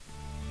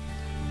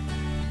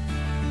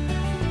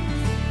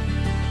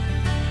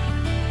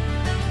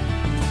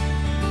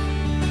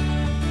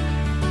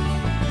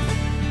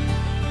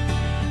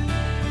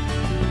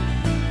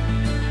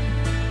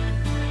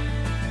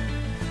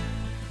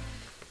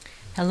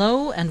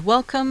Hello and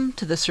welcome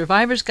to the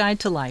Survivor's Guide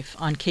to Life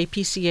on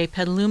KPCA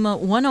Petaluma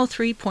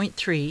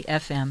 103.3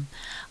 FM.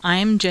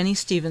 I'm Jenny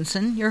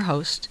Stevenson, your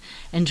host,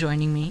 and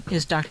joining me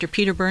is Dr.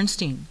 Peter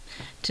Bernstein.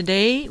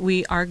 Today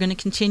we are going to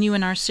continue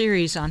in our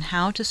series on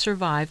how to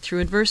survive through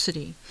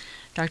adversity.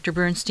 Dr.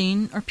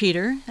 Bernstein, or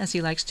Peter, as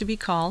he likes to be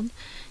called,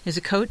 is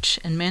a coach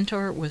and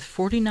mentor with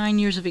 49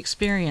 years of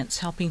experience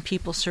helping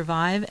people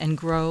survive and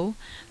grow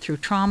through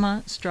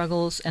trauma,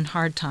 struggles, and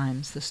hard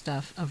times, the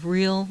stuff of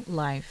real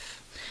life.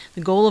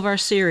 The goal of our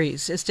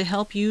series is to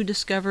help you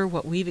discover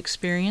what we've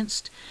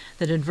experienced,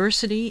 that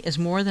adversity is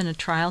more than a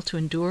trial to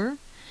endure.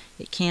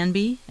 It can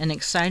be an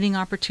exciting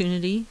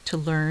opportunity to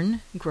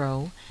learn,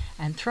 grow,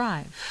 and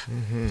thrive.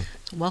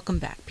 So welcome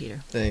back,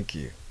 Peter. Thank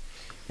you.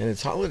 And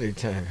it's holiday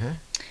time, huh?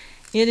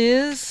 It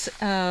is.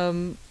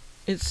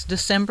 It's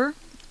December,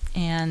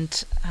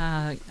 and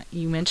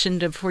you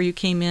mentioned before you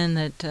came in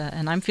that,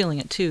 and I'm feeling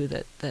it too,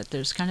 that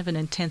there's kind of an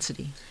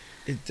intensity.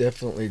 It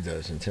definitely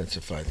does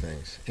intensify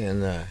things.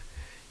 And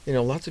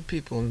lots of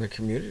people in the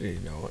community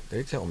know it.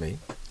 They tell me.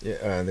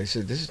 They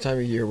said this is the time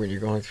of year when you're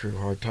going through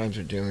hard times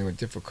or dealing with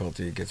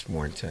difficulty, it gets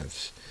more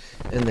intense.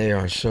 And they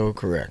are so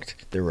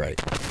correct. They're right.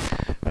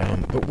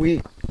 But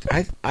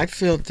I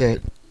felt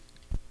that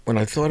when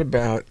I thought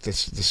about the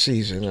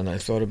season and I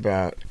thought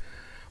about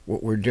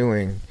what we're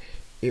doing,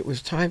 it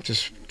was time to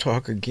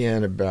talk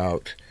again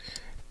about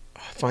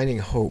finding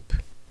hope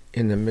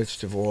in the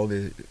midst of all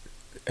the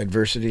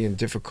adversity and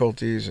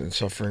difficulties and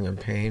suffering and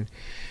pain.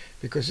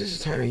 Because this is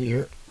the time of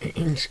year,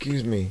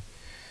 excuse me,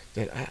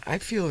 that I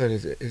feel that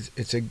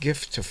it's a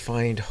gift to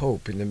find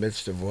hope in the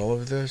midst of all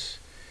of this.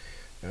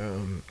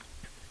 And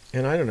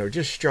I don't know, it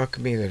just struck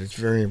me that it's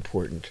very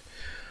important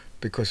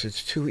because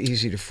it's too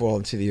easy to fall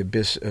into the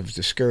abyss of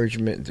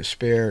discouragement and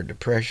despair,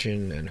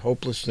 depression and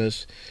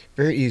hopelessness.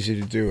 Very easy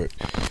to do it.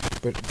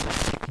 But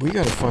we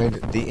got to find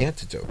the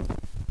antidote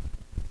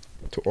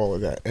to all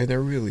of that. And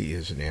there really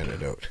is an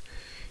antidote.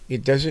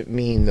 It doesn't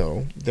mean,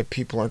 though, that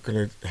people aren't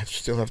going to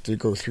still have to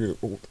go through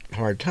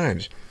hard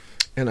times.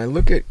 And I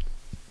look at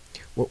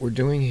what we're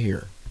doing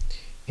here,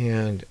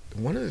 and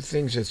one of the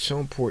things that's so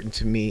important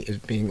to me is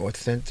being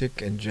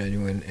authentic and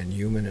genuine and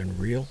human and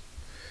real.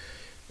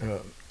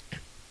 To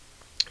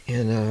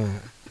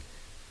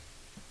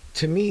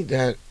me,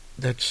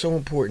 that's so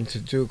important to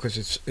do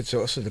because it's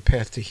also the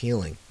path to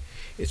healing.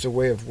 It's a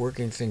way of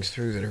working things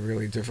through that are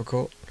really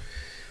difficult.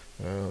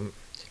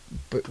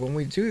 But when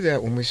we do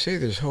that, when we say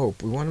there's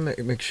hope, we want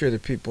to make sure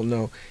that people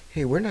know,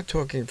 hey, we're not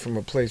talking from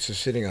a place of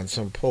sitting on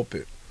some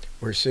pulpit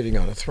or sitting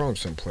on a throne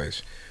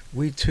someplace.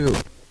 We too,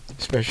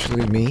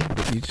 especially me,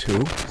 but you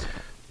too,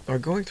 are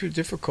going through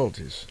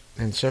difficulties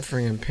and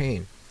suffering and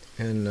pain.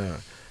 And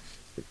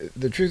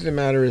the truth of the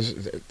matter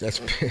is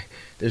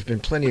there's been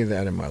plenty of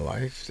that in my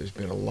life. There's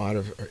been a lot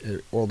of,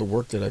 all the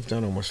work that I've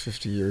done, almost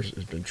 50 years,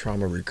 has been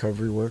trauma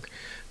recovery work.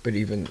 But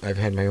even I've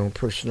had my own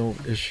personal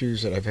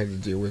issues that I've had to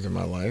deal with in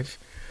my life.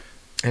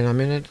 And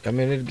I'm in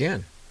it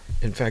again.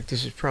 In fact,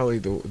 this is probably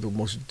the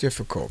most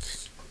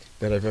difficult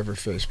that I've ever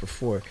faced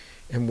before.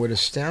 And what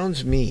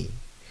astounds me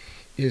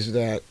is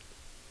that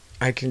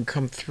I can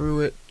come through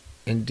it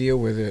and deal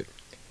with it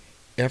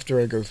after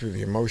I go through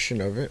the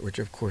emotion of it, which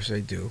of course I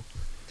do.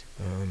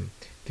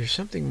 There's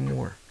something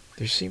more.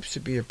 There seems to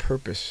be a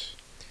purpose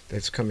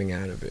that's coming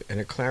out of it and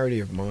a clarity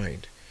of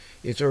mind.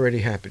 It's already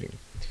happening.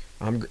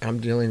 I'm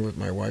dealing with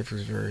my wife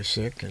who's very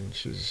sick, and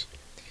she's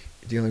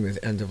dealing with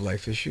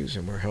end-of-life issues,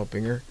 and we're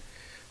helping her.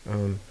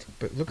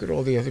 But look at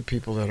all the other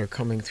people that are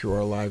coming through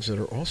our lives that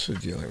are also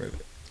dealing with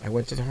it. I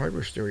went to the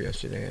hardware store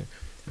yesterday, and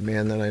a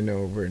man that I know,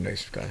 a very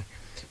nice guy,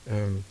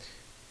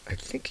 I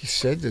think he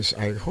said this,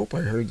 I hope I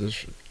heard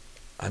this,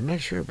 I'm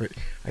not sure, but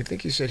I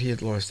think he said he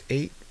had lost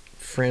 8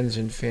 friends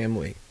and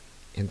family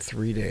in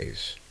 3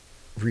 days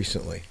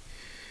recently.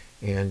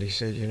 And he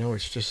said,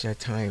 it's just that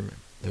time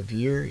of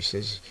year. He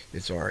says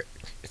it's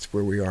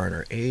where we are in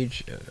our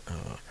age.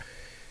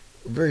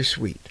 Very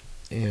sweet,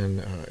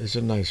 and is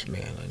a nice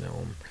man. I know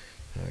him.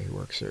 He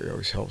works there. He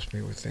always helps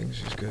me with things.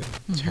 He's good.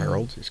 It's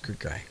Harold. He's a good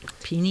guy.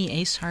 Peony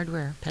Ace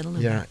Hardware, Petaluma.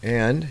 Yeah,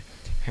 and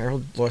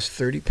Harold lost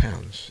 30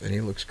 pounds, and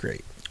he looks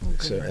great. Oh,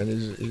 so, and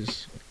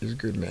he's a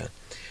good man.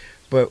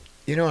 But,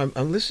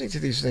 I'm listening to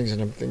these things,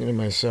 and I'm thinking to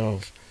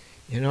myself,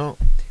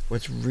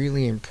 what's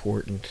really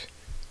important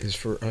is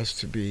for us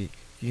to be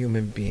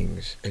human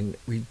beings, and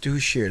we do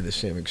share the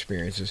same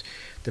experiences.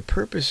 The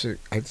purpose,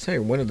 I'd say,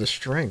 one of the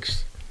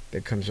strengths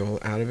that comes all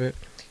out of it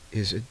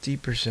is a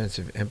deeper sense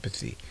of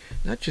empathy,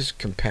 not just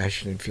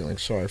compassion and feeling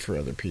sorry for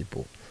other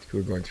people who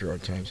are going through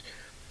hard times,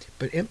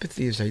 but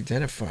empathy is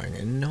identifying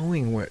and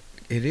knowing what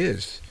it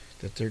is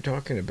that they're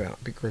talking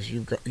about, because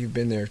you've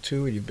been there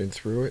too, and you've been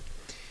through it,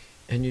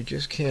 and you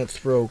just can't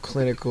throw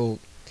clinical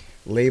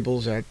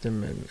labels at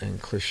them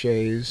and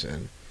cliches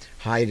and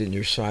hide in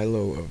your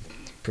silo of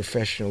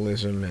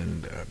professionalism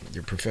and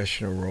your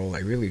professional role. I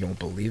really don't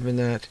believe in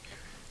that.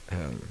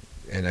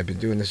 And I've been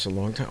doing this a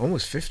long time,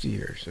 almost 50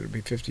 years. It'll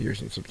be 50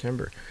 years in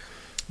September.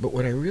 But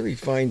what I really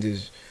find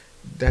is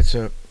that's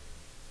a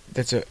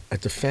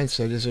defense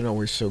that isn't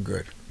always so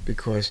good.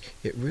 because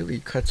it really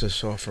cuts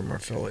us off from our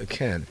fellow. It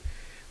can,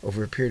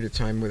 over a period of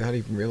time, without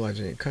even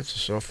realizing it, cuts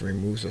us off and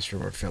removes us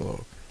from our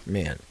fellow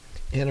man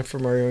and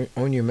from our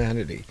own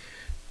humanity.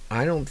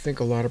 I don't think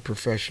a lot of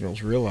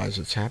professionals realize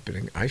it's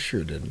happening. I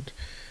sure didn't,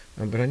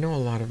 but I know a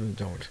lot of them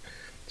don't.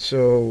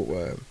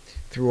 So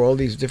through all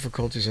these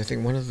difficulties, I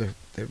think one of the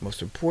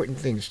most important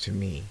things to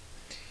me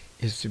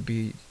is to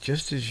be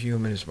just as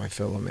human as my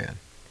fellow man.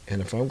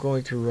 And if I'm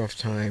going through rough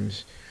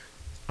times,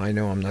 I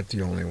know I'm not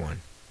the only one.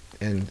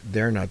 And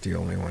they're not the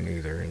only one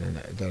either, and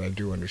that I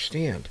do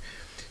understand.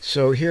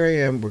 So here I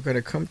am. We're going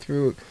to come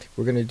through.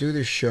 We're going to do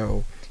this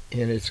show,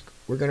 and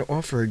we're going to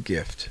offer a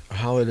gift, a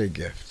holiday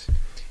gift.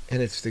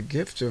 And it's the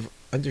gift of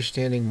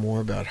understanding more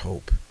about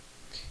hope.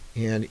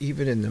 And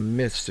even in the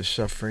midst of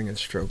suffering and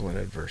struggle and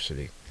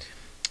adversity.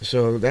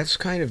 So that's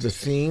kind of the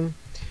theme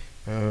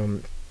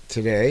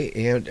today.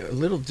 And a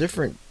little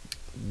different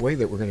way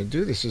that we're going to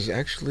do this is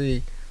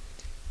actually,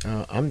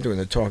 I'm doing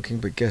the talking,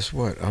 but guess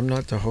what? I'm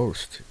not the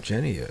host.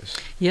 Jenny is.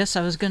 Yes,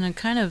 I was going to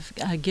kind of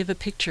give a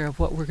picture of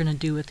what we're going to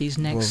do with these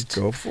next...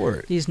 Well, go for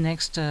it. These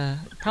next,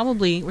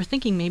 probably, we're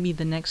thinking maybe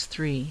the next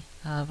 3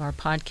 of our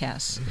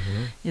podcasts,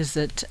 is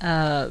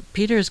that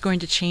Peter is going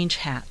to change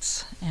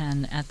hats.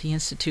 And at the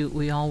Institute,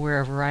 we all wear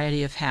a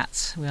variety of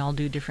hats. We all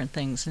do different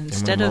things.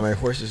 Instead of my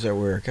horses, I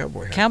wear a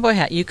cowboy hat. Cowboy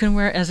hat. You can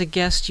wear, as a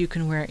guest, you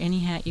can wear any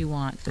hat you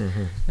want.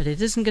 But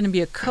it isn't going to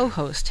be a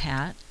co-host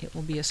hat. It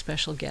will be a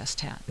special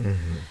guest hat.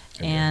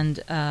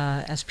 And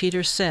as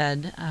Peter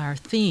said, our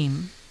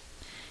theme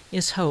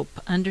is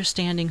hope,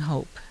 understanding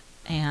hope,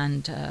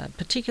 and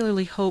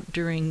particularly hope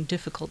during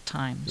difficult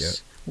times. Yep.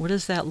 What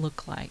does that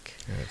look like?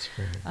 That's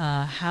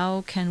right.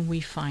 How can we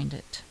find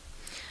it?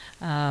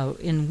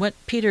 In what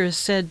Peter has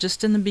said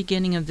just in the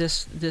beginning of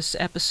this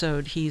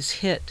episode, he's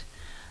hit.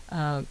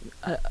 And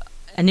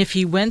if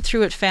he went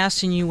through it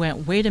fast and you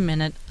went, wait a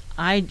minute,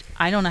 I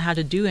don't know how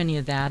to do any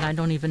of that. I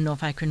don't even know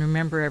if I can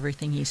remember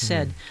everything he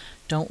said.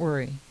 Don't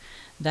worry.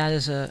 That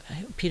is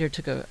Peter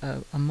took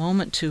a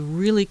moment to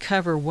really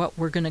cover what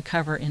we're going to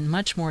cover in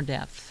much more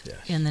depth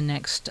in the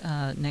next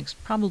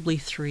probably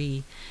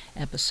 3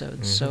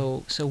 episodes.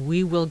 So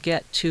we will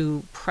get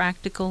to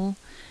practical,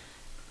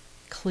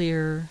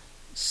 clear,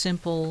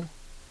 simple,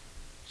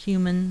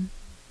 human,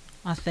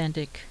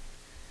 authentic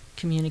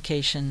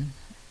communication,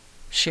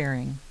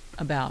 sharing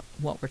about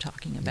what we're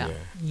talking about. Yeah.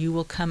 You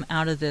will come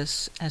out of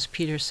this, as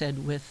Peter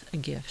said, with a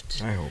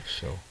gift. I hope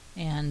so.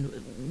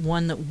 And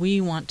one that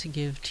we want to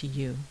give to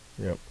you.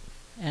 Yep.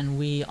 And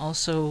we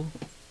also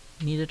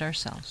need it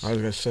ourselves. I was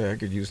going to say I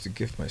could use the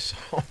gift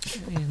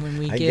myself. When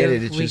we I give,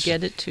 get it. we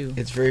get it too.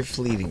 It's very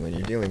fleeting when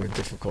you're dealing with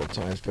difficult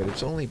times, but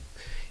it's only,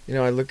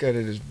 I look at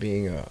it as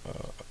being a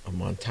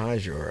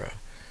montage or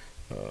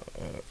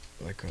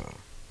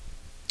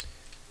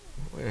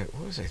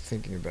what was I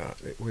thinking about?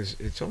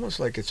 It's almost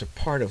like it's a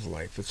part of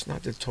life. It's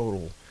not the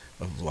total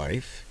of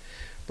life.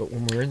 But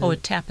when we're in a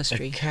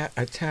tapestry.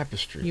 A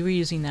tapestry. You were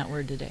using that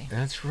word today.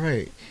 That's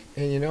right.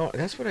 And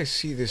that's what I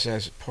see this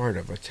as part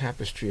of, a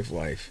tapestry of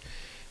life.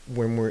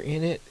 When we're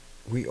in it,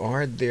 we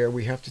are there.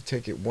 We have to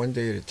take it one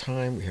day at a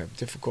time. We have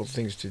difficult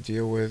things to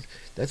deal with.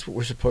 That's what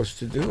we're supposed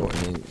to do.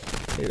 I mean,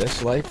 hey,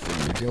 that's life. When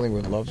you're dealing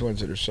with loved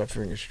ones that are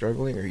suffering or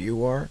struggling, or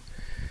you are,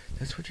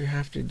 that's what you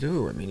have to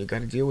do. I mean, you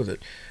got to deal with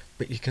it.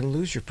 But you can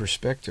lose your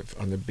perspective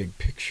on the big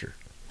picture.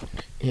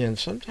 And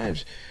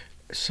sometimes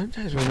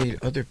we need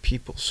other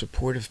people,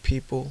 supportive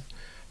people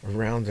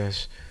around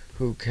us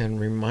who can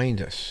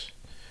remind us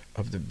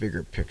of the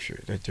bigger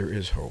picture, that there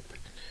is hope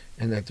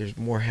and that there's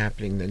more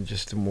happening than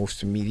just the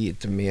most immediate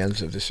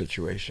demands of the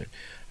situation.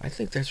 I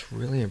think that's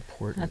really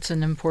important. That's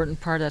an important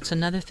part. That's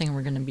another thing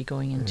we're going to be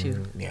going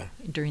into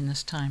during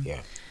this time.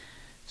 Yeah.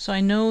 So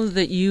I know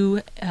that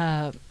you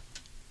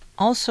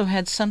also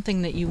had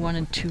something that you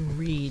wanted to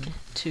read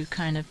to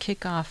kind of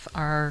kick off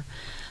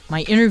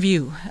my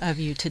interview of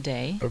you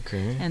today.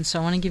 Okay. And so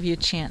I want to give you a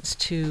chance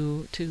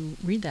to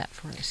read that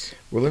for us.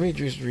 Well, let me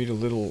just read a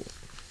little.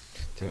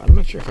 I'm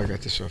not sure if I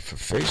got this off of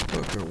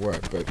Facebook or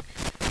what, but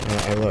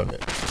I love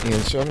it.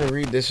 And so I'm going to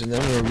read this, and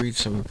then I'm going to read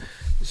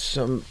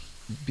some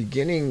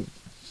beginning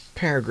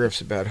paragraphs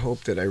about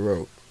hope that I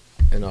wrote,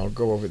 and I'll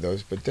go over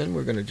those, but then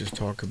we're going to just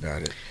talk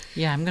about it.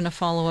 Yeah, I'm going to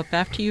follow up.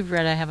 After you've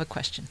read, I have a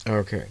question.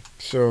 Okay.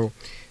 So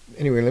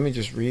anyway, let me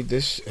just read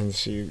this and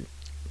see.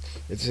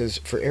 It says,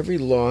 "For every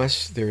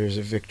loss, there is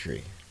a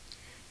victory.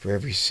 For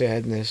every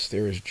sadness,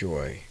 there is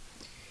joy.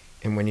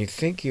 And when you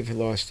think you've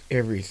lost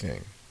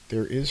everything,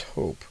 there is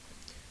hope.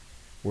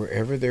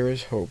 Wherever there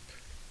is hope,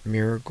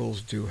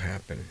 miracles do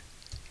happen.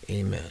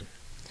 Amen."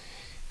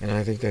 And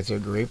I think that's a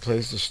great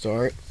place to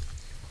start,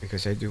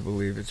 because I do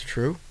believe it's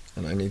true,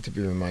 and I need to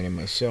be reminding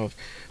myself.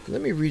 But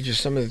let me read you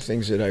some of the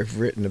things that I've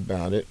written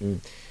about it,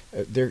 and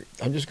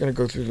I'm just going to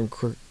go through them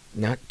quick.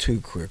 Not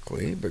too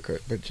quickly,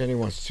 but Jenny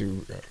wants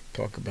to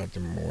talk about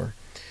them more.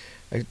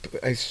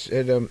 I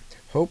said,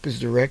 hope is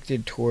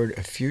directed toward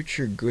a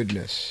future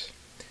goodness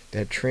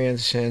that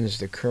transcends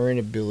the current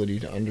ability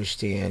to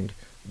understand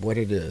what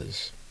it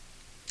is.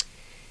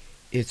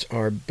 It's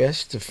our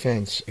best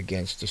defense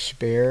against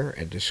despair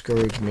and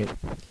discouragement,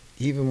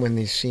 even when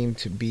they seem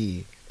to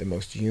be the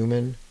most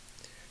human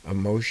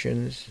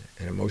emotions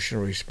and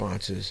emotional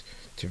responses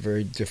to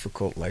very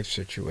difficult life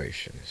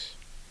situations.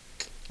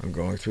 I'm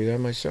going through that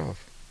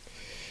myself.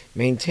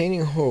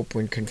 Maintaining hope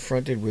when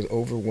confronted with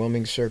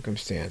overwhelming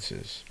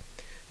circumstances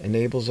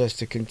enables us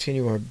to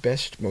continue our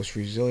best, most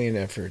resilient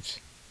efforts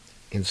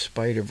in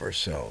spite of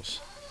ourselves.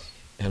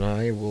 And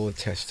I will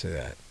attest to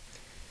that.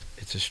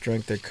 It's a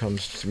strength that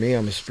comes to me.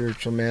 I'm a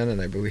spiritual man,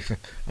 and I believe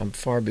I'm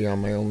far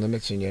beyond my own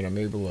limits, and yet I'm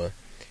able to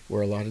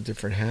wear a lot of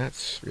different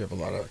hats. We have a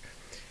lot of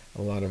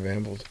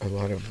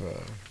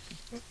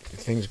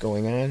things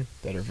going on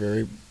that are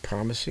very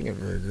promising and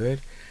very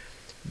good.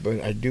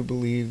 But I do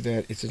believe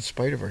that it's in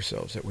spite of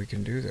ourselves that we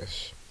can do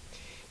this.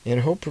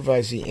 And hope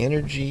provides the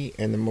energy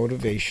and the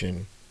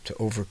motivation to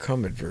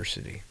overcome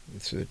adversity.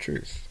 It's the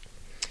truth.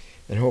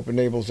 And hope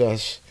enables a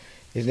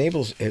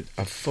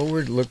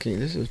forward-looking,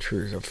 this is the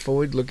truth, a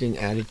forward-looking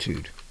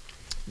attitude,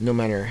 no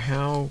matter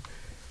how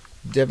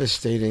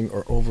devastating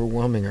or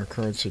overwhelming our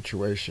current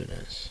situation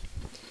is.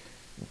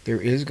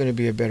 There is going to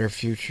be a better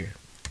future,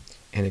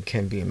 and it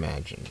can be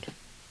imagined.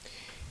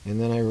 And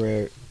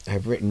then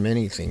I've written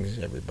many things,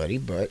 everybody,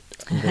 but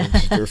I'm going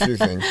to do a few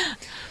things.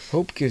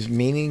 Hope gives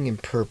meaning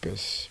and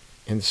purpose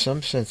and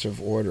some sense of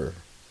order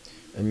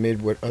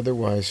amid what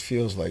otherwise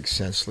feels like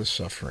senseless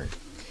suffering.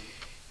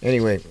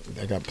 Anyway,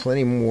 I got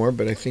plenty more,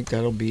 but I think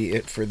that'll be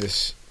it for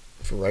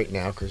right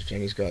now, because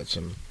Jenny's got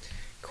some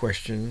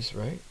questions,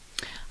 right?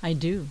 I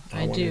do.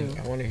 I do.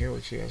 I want to hear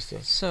what she has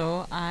to.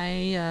 So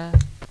I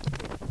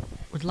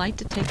would like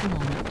to take a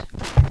moment.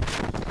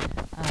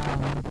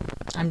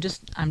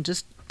 I'm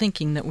just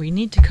thinking that we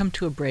need to come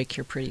to a break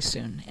here pretty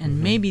soon,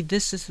 and maybe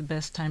this is the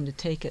best time to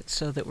take it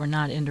so that we're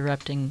not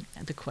interrupting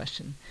the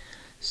question.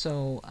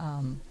 So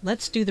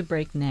let's do the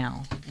break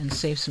now and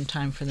save some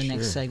time for the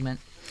next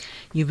segment.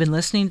 You've been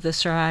listening to The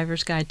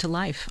Survivor's Guide to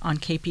Life on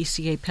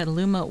KPCA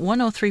Petaluma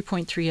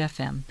 103.3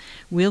 FM.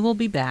 We will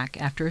be back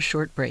after a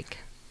short break.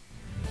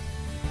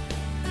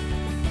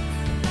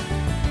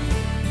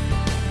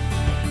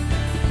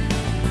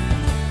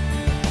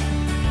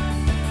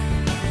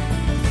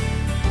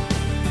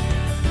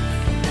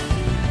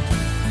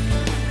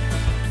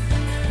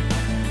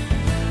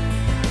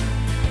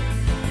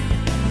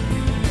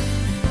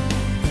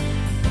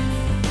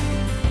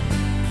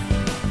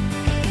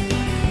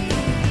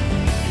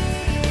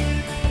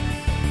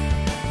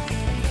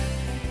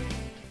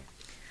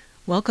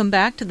 Welcome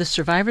back to The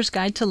Survivor's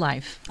Guide to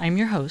Life. I'm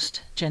your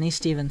host, Jenny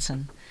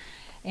Stevenson.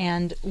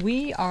 And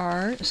we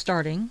are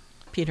starting,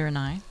 Peter and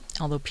I,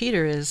 although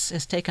Peter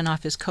has taken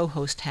off his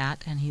co-host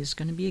hat and he's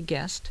going to be a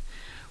guest,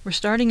 we're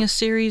starting a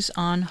series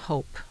on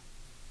hope.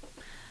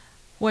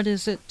 What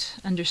is it?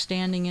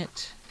 Understanding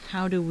it?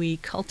 How do we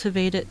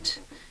cultivate it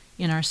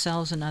in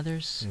ourselves and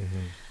others?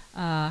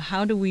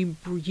 How do we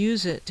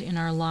use it in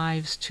our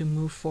lives to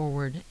move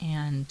forward?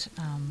 And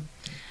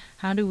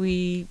how do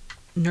we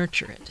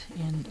nurture it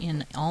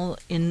in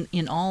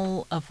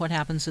all of what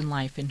happens in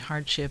life, in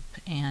hardship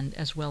and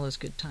as well as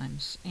good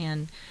times?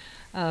 And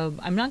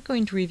I'm not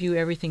going to review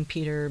everything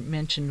Peter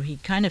mentioned. He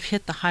kind of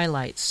hit the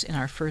highlights in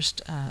our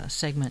first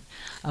segment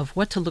of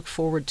what to look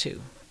forward to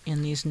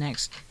in these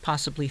next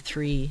possibly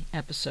 3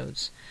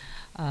 episodes.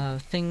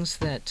 Things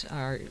that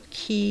are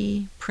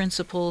key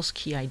principles,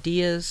 key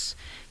ideas,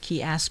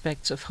 key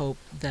aspects of hope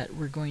that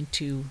we're going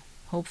to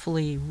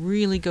hopefully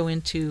really go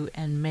into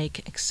and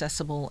make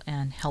accessible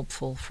and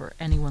helpful for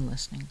anyone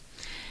listening.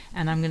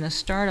 And I'm going to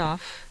start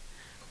off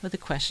with a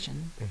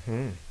question.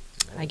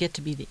 I get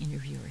to be the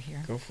interviewer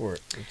here. Go for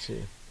it. Let's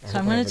see. So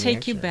I'm going to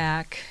take you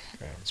back.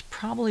 It's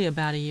probably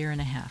about 1.5 years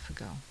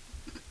ago.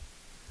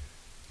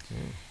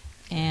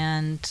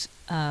 And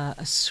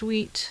a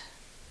sweet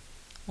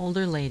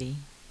older lady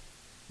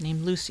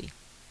named Lucy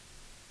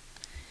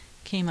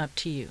came up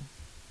to you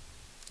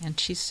and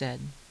she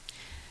said,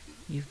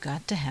 "You've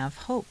got to have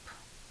hope.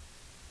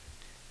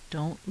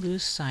 Don't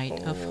lose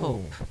sight of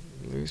hope."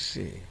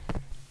 Lucy.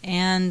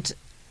 And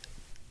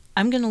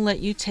I'm going to let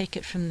you take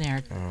it from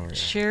there.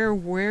 Share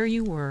where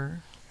you were,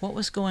 what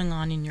was going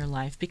on in your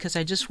life, because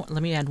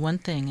let me add one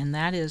thing, and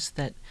that is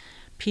that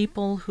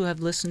people who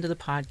have listened to the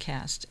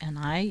podcast, and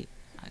I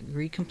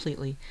agree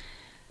completely,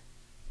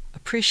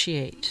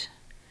 appreciate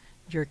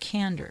your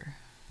candor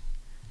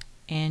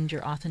and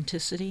your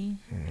authenticity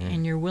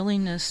and your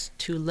willingness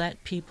to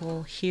let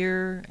people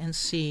hear and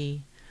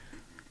see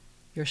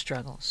your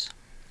struggles.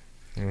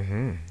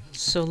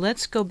 So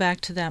let's go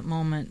back to that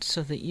moment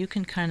so that you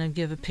can kind of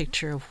give a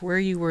picture of where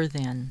you were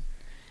then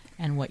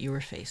and what you were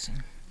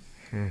facing.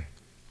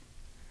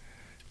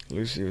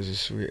 Lucy was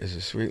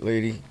a sweet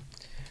lady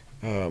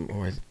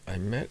who I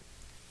met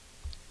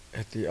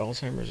at the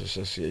Alzheimer's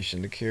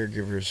Association, the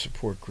Caregivers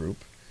Support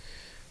Group.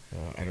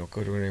 I don't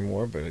go to it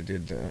anymore, but I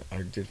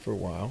did for a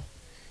while.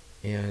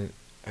 And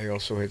I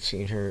also had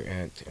seen her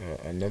at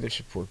another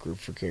support group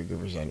for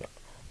caregivers on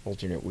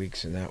alternate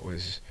weeks, and that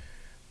was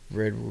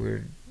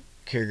Redwood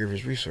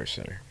Caregivers Resource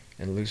Center.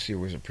 And Lucy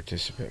was a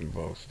participant in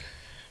both.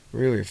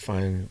 Really a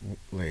fine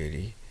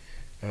lady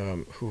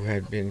who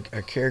had been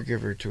a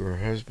caregiver to her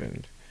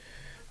husband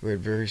who had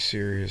very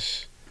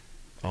serious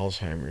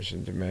Alzheimer's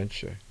and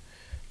dementia,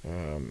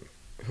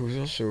 who was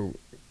also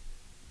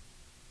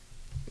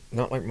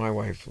not like my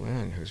wife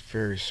Lynn, who's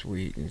very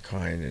sweet and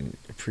kind and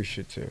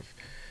appreciative.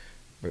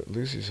 But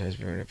Lucy's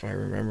husband, if I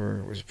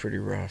remember, was pretty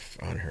rough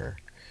on her.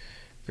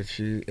 But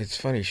it's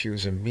funny, she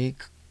was a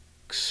meek,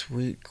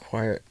 sweet,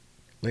 quiet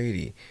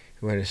lady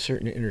who had a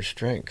certain inner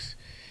strength.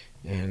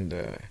 And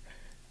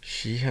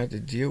she had to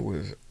deal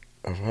with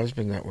a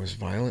husband that was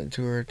violent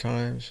to her at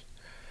times.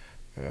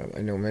 I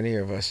know many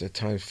of us at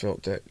times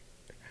felt that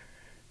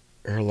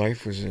her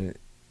life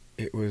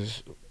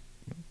was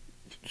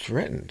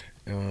threatened.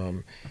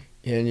 And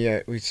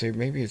yet we'd say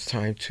maybe it's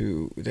time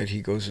that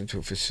he goes into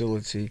a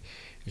facility.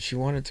 And she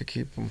wanted to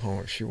keep him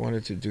home. She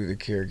wanted to do the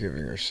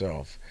caregiving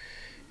herself.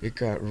 It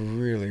got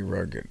really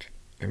rugged.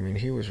 I mean,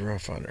 he was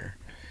rough on her.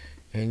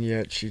 And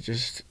yet she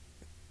just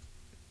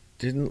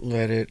didn't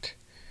let it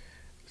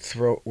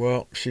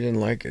well, she didn't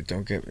like it,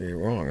 don't get me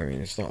wrong. I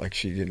mean, it's not like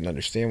she didn't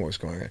understand what was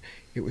going on.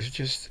 It was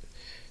just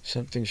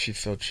something she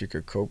felt she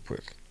could cope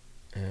with.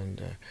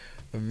 And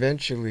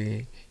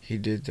eventually he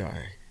did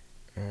die.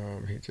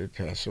 He did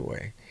pass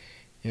away.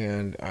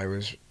 And I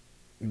was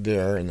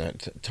there in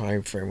that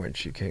time frame when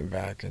she came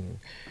back, and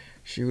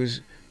she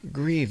was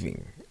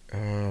grieving.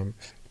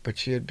 But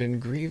she had been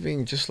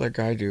grieving just like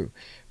I do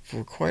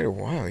for quite a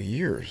while,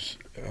 years.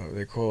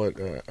 They call it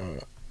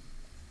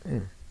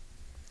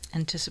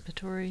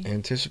anticipatory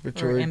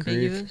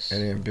grief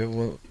and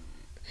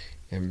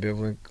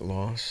ambivalent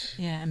loss.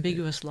 Yeah,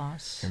 ambiguous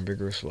loss.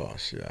 Ambiguous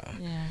loss, yeah.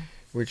 Yeah.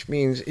 Which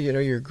means,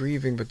 you're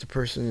grieving, but the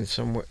person in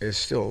some way is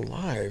still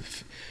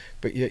alive,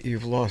 but yet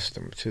you've lost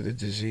them to the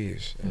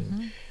disease.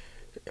 And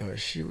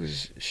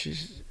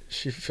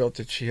she felt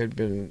that she had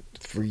been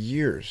for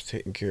years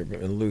taking care of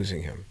him and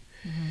losing him.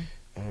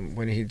 Mm-hmm.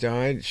 When he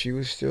died, she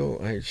was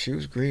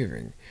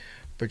grieving,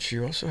 but she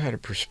also had a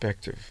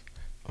perspective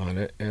on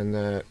it, and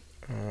that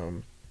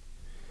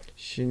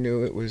she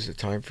knew it was the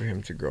time for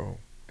him to go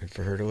and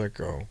for her to let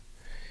go.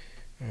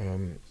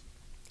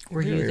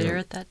 Were you there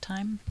at that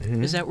time?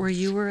 Mm-hmm. Is that where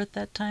you were at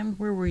that time?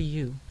 Where were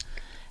you?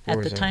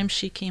 At the time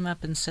she came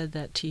up and said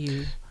that to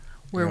you,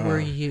 where were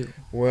you?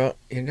 Well,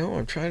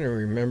 I'm trying to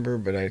remember,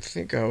 but I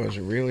think I was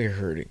really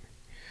hurting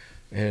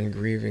and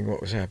grieving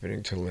what was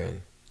happening to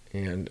Lynn.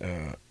 And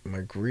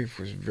my grief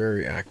was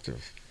very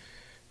active.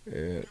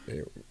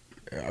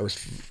 I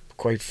was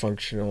quite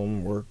functional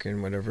and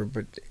working, whatever,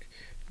 but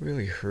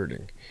really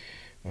hurting.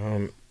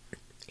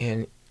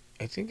 And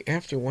I think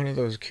after one of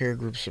those care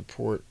group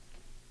support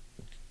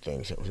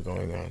things that was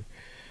going on,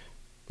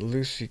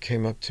 Lucy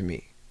came up to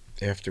me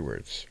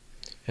afterwards,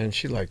 and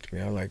she liked me.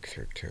 I liked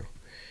her too.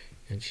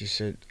 And she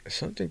said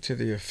something to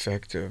the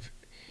effect of,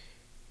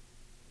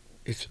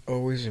 it's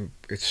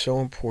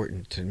so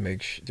important to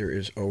make sure there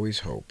is always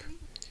hope,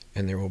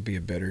 and there will be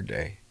a better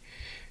day.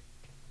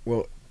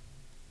 Well,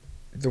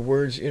 the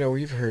words,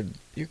 you've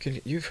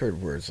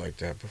heard words like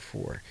that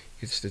before.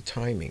 It's the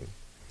timing,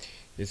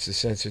 it's the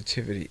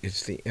sensitivity,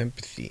 it's the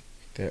empathy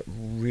that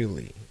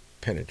really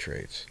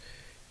penetrates.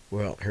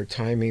 Well, her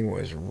timing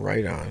was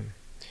right on,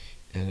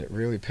 and it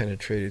really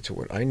penetrated to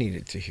what I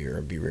needed to hear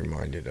and be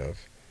reminded of.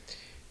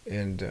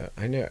 And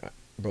I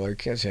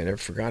can't say I never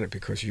forgot it,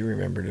 because you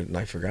remembered it and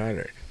I forgot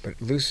it.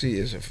 But Lucy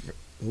is a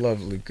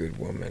lovely, good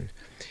woman,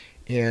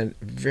 and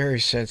very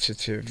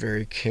sensitive,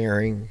 very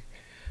caring.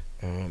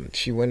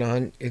 She went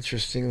on,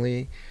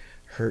 interestingly,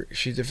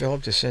 she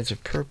developed a sense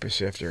of purpose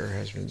after her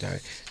husband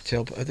died to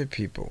help other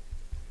people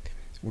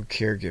with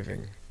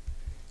caregiving,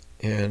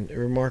 and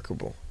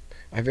remarkable.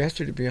 I've asked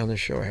her to be on the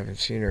show. I haven't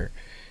seen her,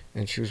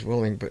 and she was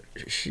willing, but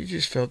she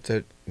just felt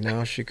that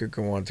now she could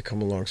go on to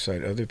come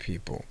alongside other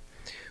people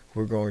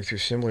who were going through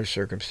similar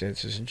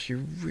circumstances, and she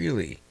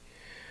really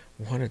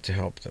wanted to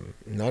help them,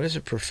 not as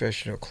a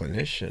professional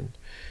clinician,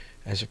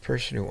 as a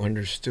person who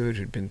understood,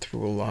 who'd been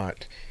through a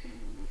lot.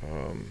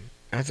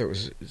 I thought it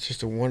was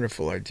just a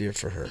wonderful idea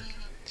for her,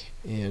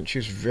 and she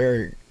was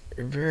very,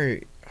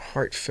 very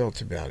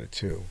heartfelt about it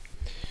too.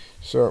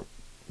 So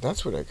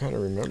that's what I kind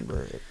of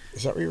remember.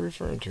 Is that what you're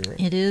referring to, right?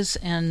 It is,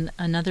 and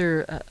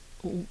another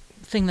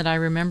thing that I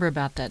remember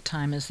about that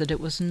time is that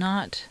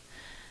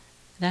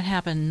that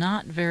happened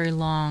not very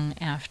long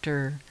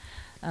after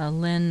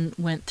Lynn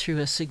went through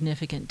a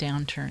significant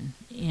downturn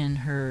in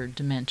her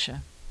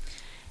dementia.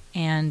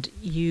 And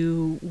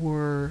you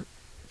were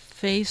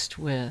faced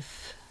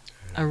with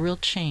a real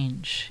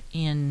change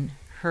in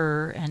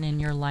her and in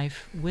your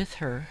life with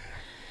her.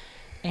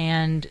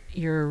 And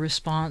your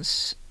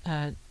response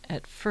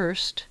at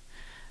first,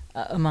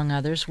 among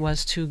others,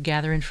 was to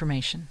gather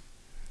information.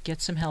 Get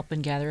some help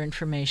and gather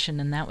information,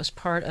 and that was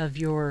part of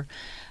your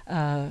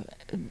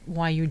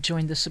why you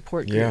joined the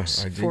support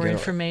groups, for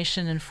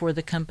information and for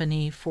the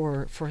company,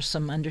 for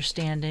some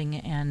understanding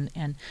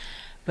and.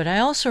 But I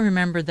also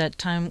remember that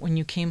time when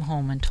you came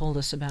home and told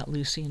us about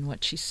Lucy and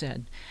what she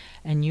said,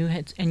 and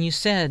you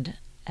said,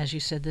 as you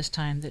said this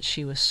time, that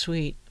she was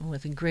sweet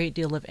with a great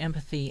deal of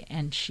empathy,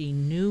 and she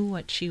knew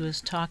what she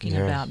was talking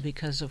about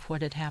because of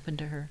what had happened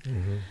to her.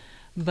 Mm-hmm.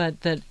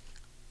 But that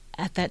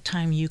at that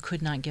time you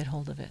could not get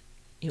hold of it.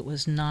 it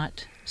was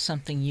not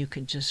something you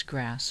could just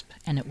grasp,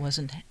 and it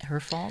wasn't her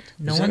fault.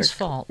 No Was that one's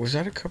fault. Was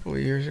that a couple of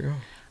years ago?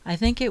 I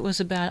think it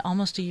was about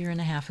almost a year and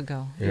a half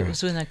ago. Yeah. It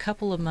was within a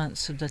couple of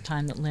months of the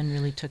time that Lynn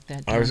really took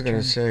that downturn. I was going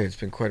to say it's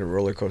been quite a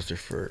roller coaster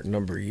for a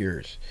number of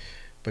years,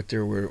 but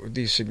there were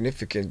these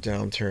significant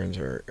downturns.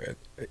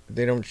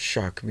 They don't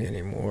shock me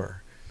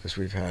anymore because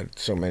we've had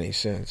so many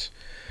since.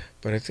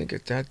 But I think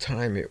at that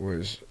time it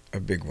was a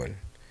big one.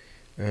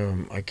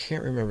 I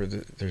can't remember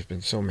there's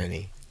been so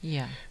many.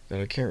 Yeah.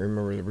 That I can't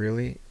remember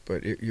really,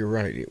 but you're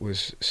right. It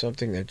was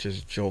something that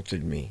just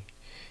jolted me.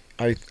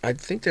 I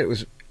think that it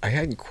was. I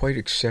hadn't quite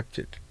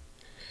accepted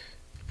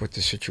what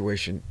the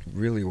situation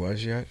really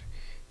was yet,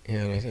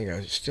 and I think I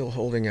was still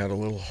holding out a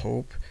little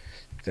hope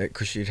that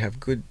because she'd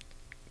have good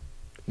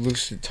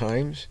lucid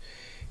times,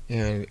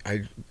 and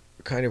I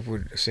kind of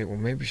would say, well,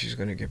 maybe she's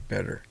going to get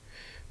better.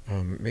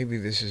 Maybe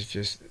this is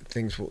just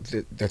things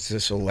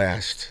this will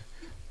last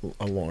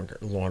a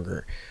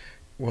longer.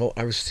 Well,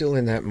 I was still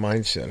in that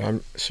mindset.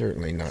 I'm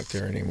certainly not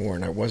there anymore,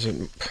 and I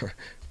wasn't.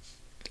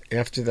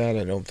 After that,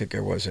 I don't think I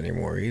was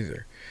anymore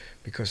either,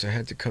 because I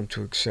had to come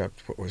to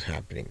accept what was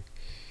happening,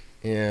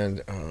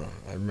 and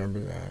I remember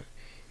that,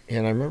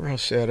 and I remember how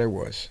sad I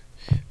was,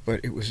 but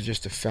it was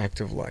just a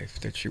fact of life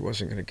that she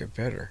wasn't going to get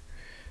better,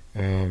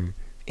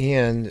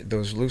 and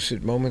those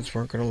lucid moments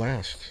weren't going to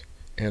last,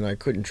 and I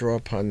couldn't draw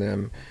upon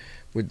them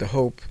with the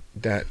hope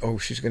that, oh,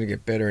 she's going to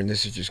get better and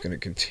this is just going to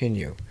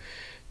continue.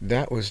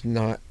 That was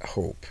not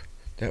hope.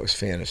 That was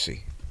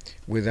fantasy,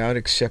 without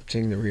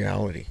accepting the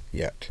reality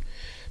yet.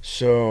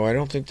 So I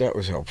don't think that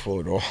was helpful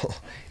at all.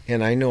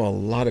 And I know a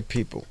lot of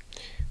people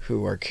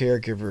who are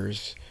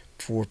caregivers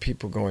for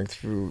people going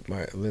through.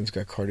 Lynn's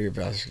got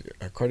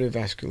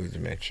cardiovascular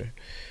dementia,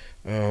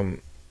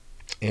 and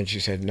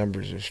she's had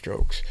numbers of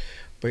strokes.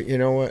 But you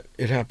know what?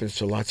 It happens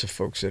to lots of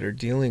folks that are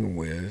dealing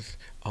with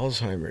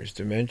Alzheimer's,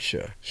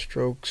 dementia,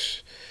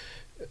 strokes.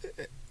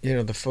 You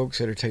know, the folks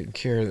that are taking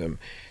care of them.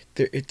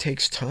 It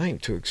takes time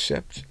to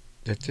accept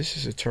that this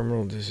is a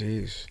terminal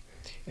disease,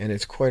 and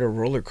it's quite a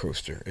roller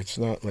coaster. It's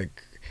not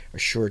like a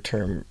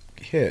short-term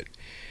hit.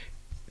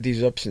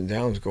 These ups and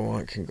downs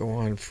can go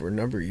on for a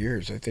number of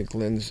years. I think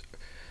Lynn's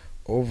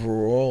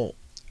overall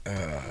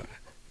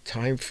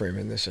time frame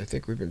in this, I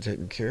think we've been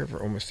taking care of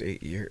for almost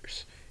 8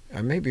 years.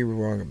 I may be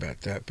wrong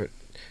about that, but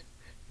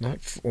not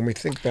when we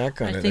think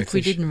back on it. I think we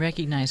didn't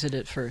recognize it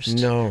at first.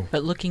 No.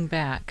 But looking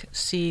back,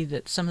 see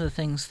that some of the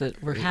things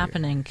that were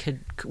happening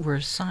were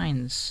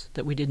signs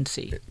that we didn't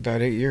see.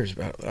 About 8 years.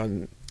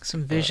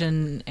 Some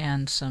vision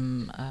and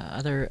some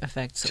other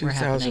effects that were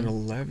happening.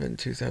 2011,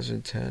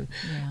 2010.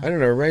 Yeah. I don't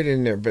know, right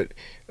in there. But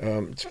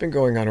it's been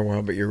going on a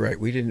while, but you're right.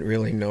 We didn't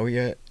really know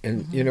yet.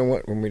 And you know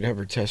what? When we'd have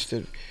her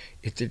tested,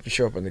 it didn't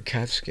show up on the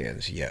CAT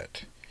scans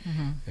yet.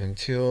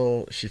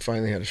 Until she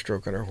finally had a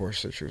stroke on her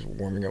horse that she was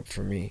warming up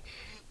for me.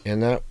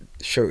 And that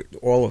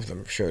all of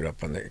them showed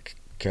up on the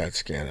CAT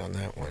scan on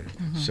that one.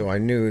 So I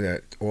knew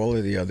that all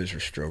of the others were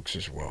strokes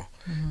as well.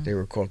 They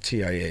were called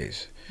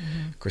TIAs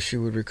because she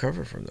would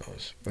recover from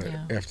those. But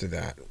after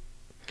that,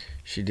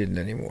 she didn't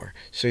anymore.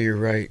 So you're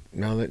right.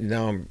 Now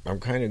I'm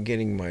kind of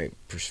getting my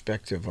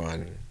perspective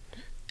on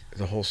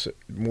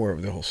more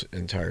of the whole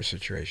entire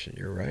situation.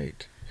 You're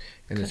right.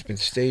 And it's been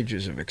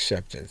stages of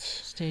acceptance.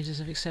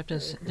 Stages of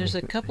acceptance. There's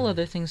a couple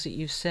other things that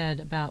you've said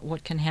about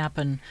what can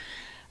happen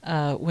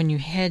when you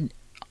head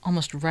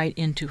almost right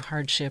into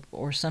hardship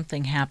or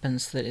something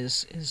happens that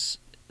is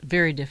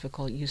very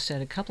difficult. You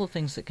said a couple of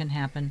things that can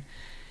happen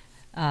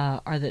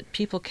are that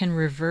people can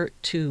revert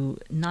to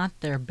not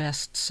their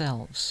best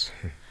selves.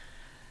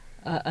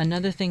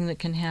 Another thing that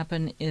can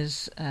happen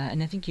is,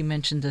 and I think you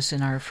mentioned this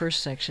in our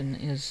first section,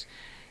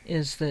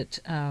 is that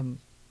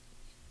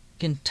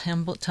can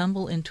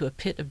tumble into a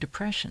pit of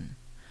depression.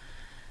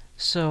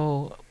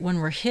 So when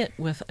we're hit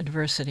with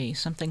adversity,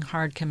 something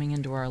hard coming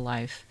into our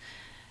life,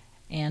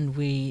 and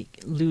we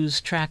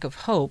lose track of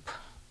hope,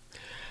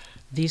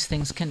 these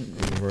things can,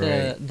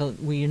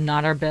 we're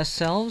not our best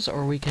selves,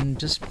 or we can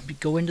just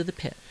go into the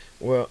pit.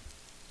 Well,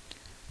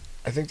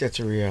 I think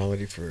that's a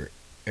reality for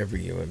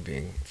every human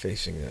being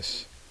facing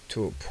this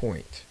to a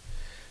point.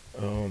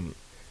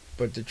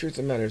 But the truth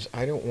of the matter is,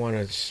 I don't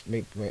want to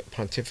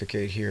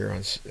pontificate here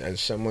as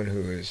someone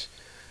who has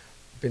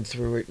been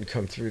through it and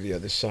come through the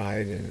other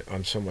side, and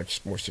I'm so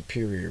much more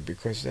superior,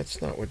 because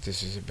that's not what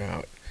this is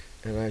about.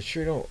 And I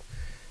sure don't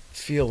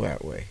feel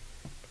that way,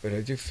 but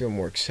I do feel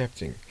more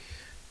accepting.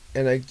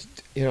 And I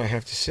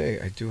have to say,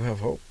 I do have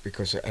hope,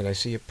 and I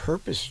see a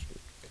purpose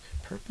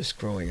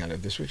growing out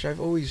of this, which I've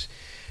always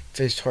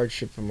faced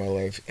hardship in my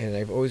life, and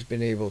I've always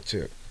been able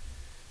to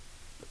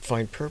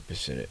find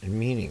purpose in it and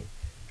meaning.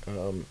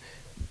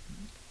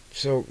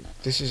 So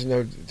this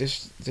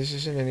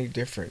isn't any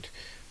different,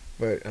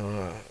 but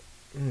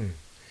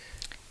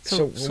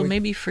so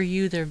maybe for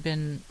you there have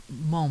been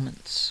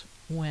moments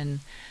when,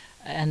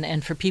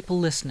 and for people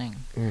listening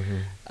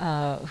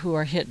who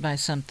are hit by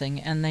something,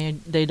 and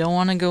they don't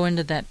want to go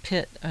into that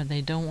pit, or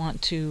they don't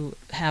want to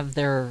have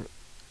their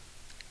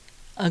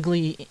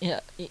ugly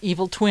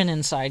evil twin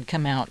inside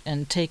come out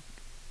and take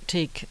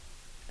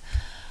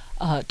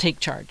take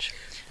charge.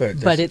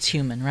 But But it's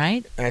human,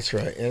 right? that's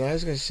right. And I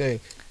was going to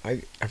say,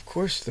 of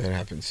course that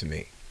happens to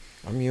me.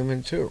 I'm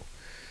human too.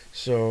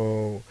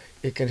 So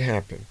it can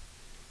happen.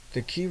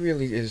 The key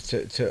really is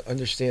to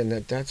understand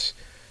that that's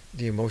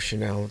the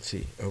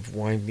emotionality of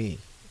why me.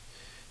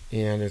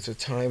 And it's a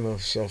time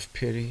of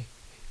self-pity.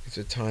 It's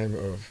a time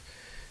of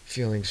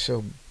feeling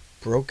so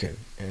broken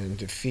and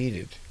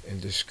defeated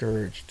and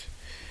discouraged.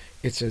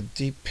 It's a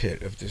deep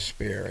pit of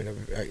despair,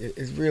 and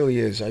it really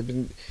is. I've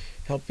been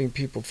helping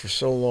people for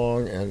so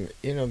long, and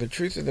the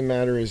truth of the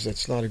matter is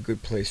that's not a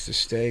good place to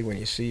stay when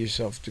you see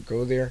yourself to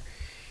go there,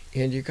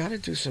 and you got to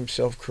do some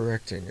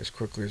self-correcting as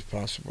quickly as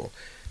possible.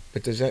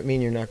 But does that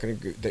mean you're not going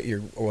to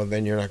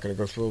then you're not going to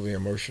go through the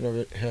emotion of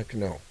it? Heck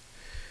no.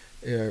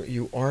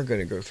 You are going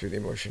to go through the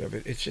emotion of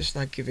it. It's just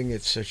not giving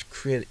it such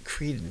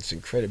credence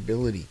and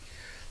credibility,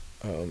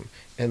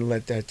 and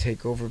let that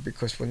take over,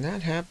 because when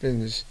that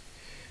happens,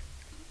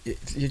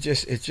 it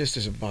just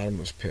is a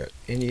bottomless pit,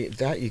 and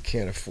you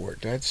can't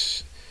afford.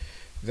 That's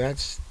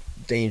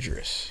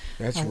dangerous.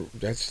 That's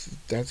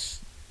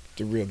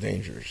the real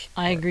dangers.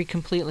 I agree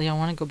completely. I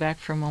want to go back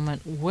for a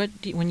moment.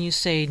 When you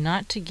say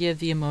not to give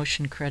the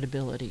emotion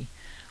credibility,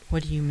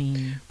 what do you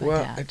mean by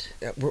that?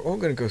 We're all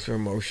going to go through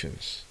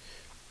emotions.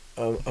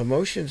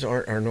 Emotions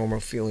aren't our normal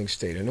feeling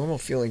state. A normal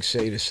feeling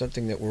state is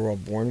something that we're all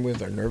born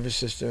with. Our nervous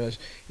system has.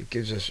 It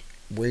gives us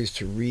ways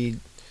to read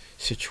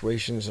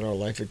situations in our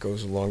life. It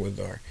goes along with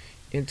our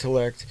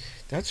intellect.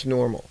 That's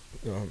normal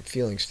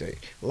feeling state.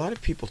 A lot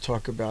of people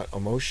talk about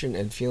emotion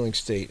and feeling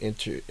state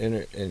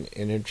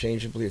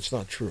interchangeably. It's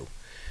not true.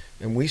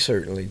 And we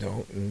certainly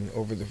don't. And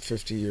over the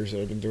 50 years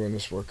that I've been doing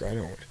this work, I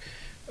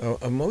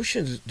don't.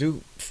 Emotions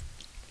do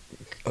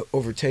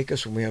overtake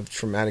us when we have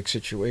traumatic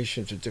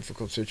situations or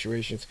difficult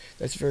situations.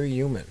 That's very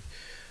human.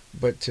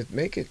 But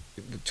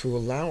to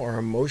allow our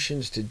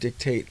emotions to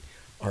dictate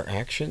our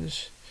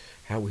actions,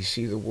 how we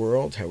see the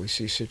world, how we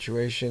see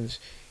situations,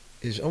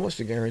 is almost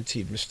a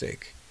guaranteed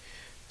mistake.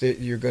 That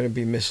you're going to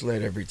be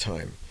misled every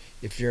time.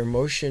 If your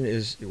emotion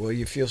is,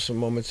 you feel some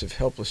moments of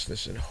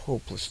helplessness and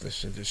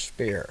hopelessness and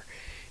despair,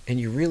 and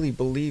you really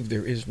believe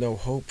there is no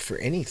hope for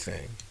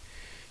anything,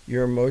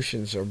 your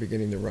emotions are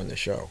beginning to run the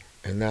show.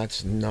 And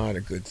that's not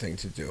a good thing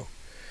to do.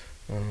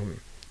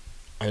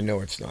 I know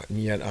it's not. And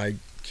yet I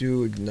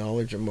do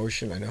acknowledge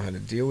emotion. I know how to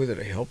deal with it.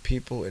 I help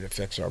people. It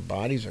affects our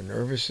bodies, our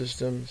nervous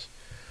systems.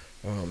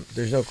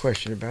 There's no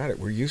question about it.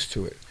 We're used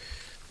to it.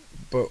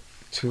 But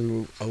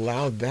to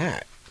allow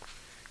that,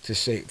 to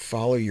say,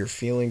 follow your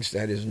feelings,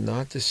 that is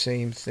not the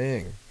same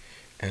thing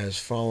as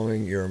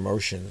following your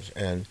emotions.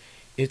 And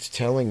it's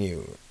telling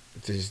you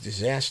there's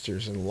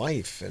disasters in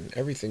life and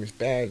everything's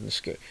bad and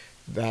scary.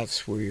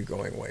 That's where you're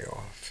going way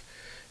off.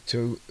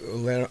 To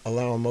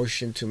allow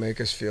emotion to make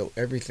us feel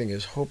everything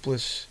is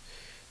hopeless,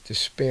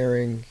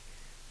 despairing,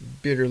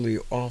 bitterly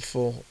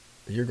awful,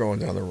 you're going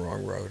down the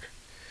wrong road.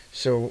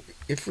 So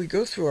if we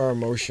go through our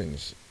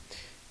emotions,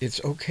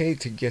 it's okay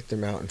to get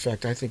them out. In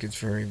fact, I think it's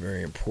very,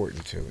 very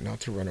important not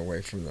to run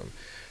away from them.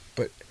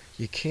 But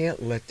you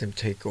can't let them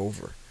take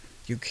over.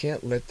 You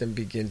can't let them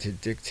begin to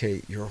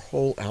dictate your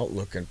whole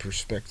outlook and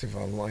perspective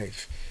on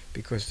life,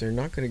 because they're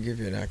not going to give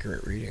you an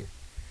accurate reading.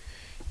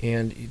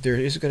 And there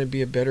is going to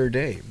be a better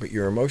day, but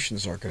your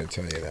emotions aren't going to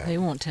tell you that. They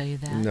won't tell you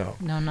that. No.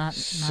 No, not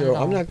So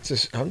at all.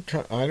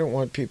 I don't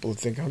want people to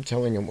think I'm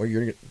telling them, well,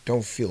 you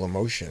don't feel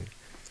emotion,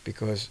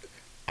 because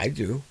I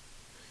do.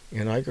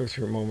 And I go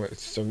through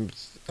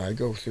I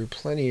go through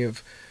plenty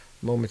of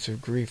moments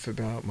of grief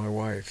about my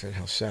wife and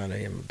how sad I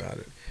am about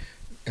it.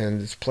 And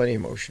it's plenty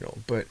emotional.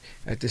 But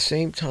at the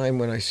same time,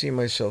 when I see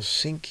myself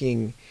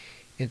sinking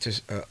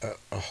into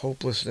a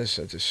hopelessness,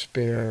 a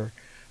despair,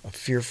 a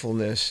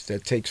fearfulness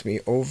that takes me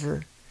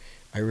over,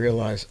 I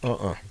realize,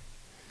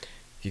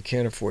 you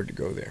can't afford to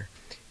go there.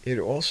 It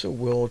also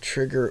will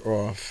trigger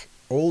off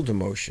old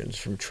emotions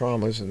from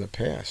traumas in the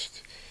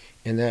past,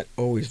 and that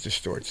always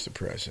distorts the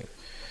present.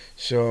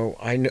 So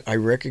I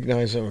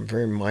recognize them. I'm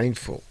very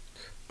mindful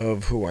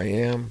of who I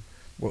am,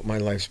 what my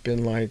life's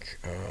been like,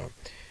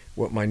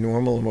 what my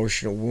normal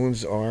emotional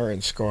wounds are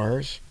and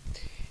scars.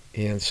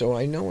 And so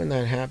I know when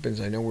that happens,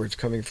 I know where it's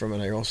coming from,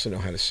 and I also know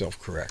how to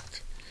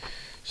self-correct.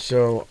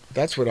 So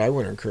that's what I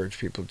want to encourage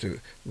people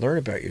to learn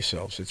about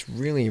yourselves. It's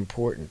really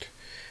important,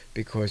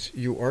 because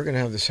you are going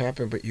to have this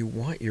happen, but you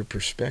want your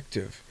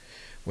perspective.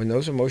 When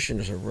those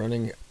emotions are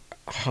running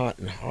hot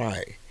and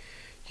high,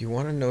 you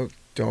want to know,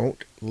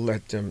 don't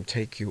let them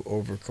take you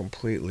over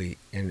completely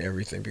in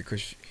everything,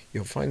 because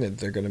you'll find that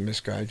they're going to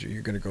misguide you.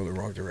 You're going to go the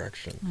wrong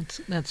direction.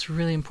 That's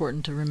really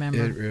important to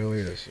remember. It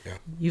really is, yeah.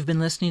 You've been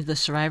listening to The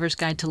Survivor's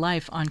Guide to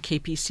Life on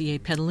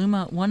KPCA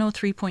Petaluma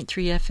 103.3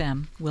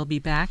 FM. We'll be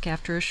back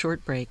after a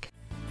short break.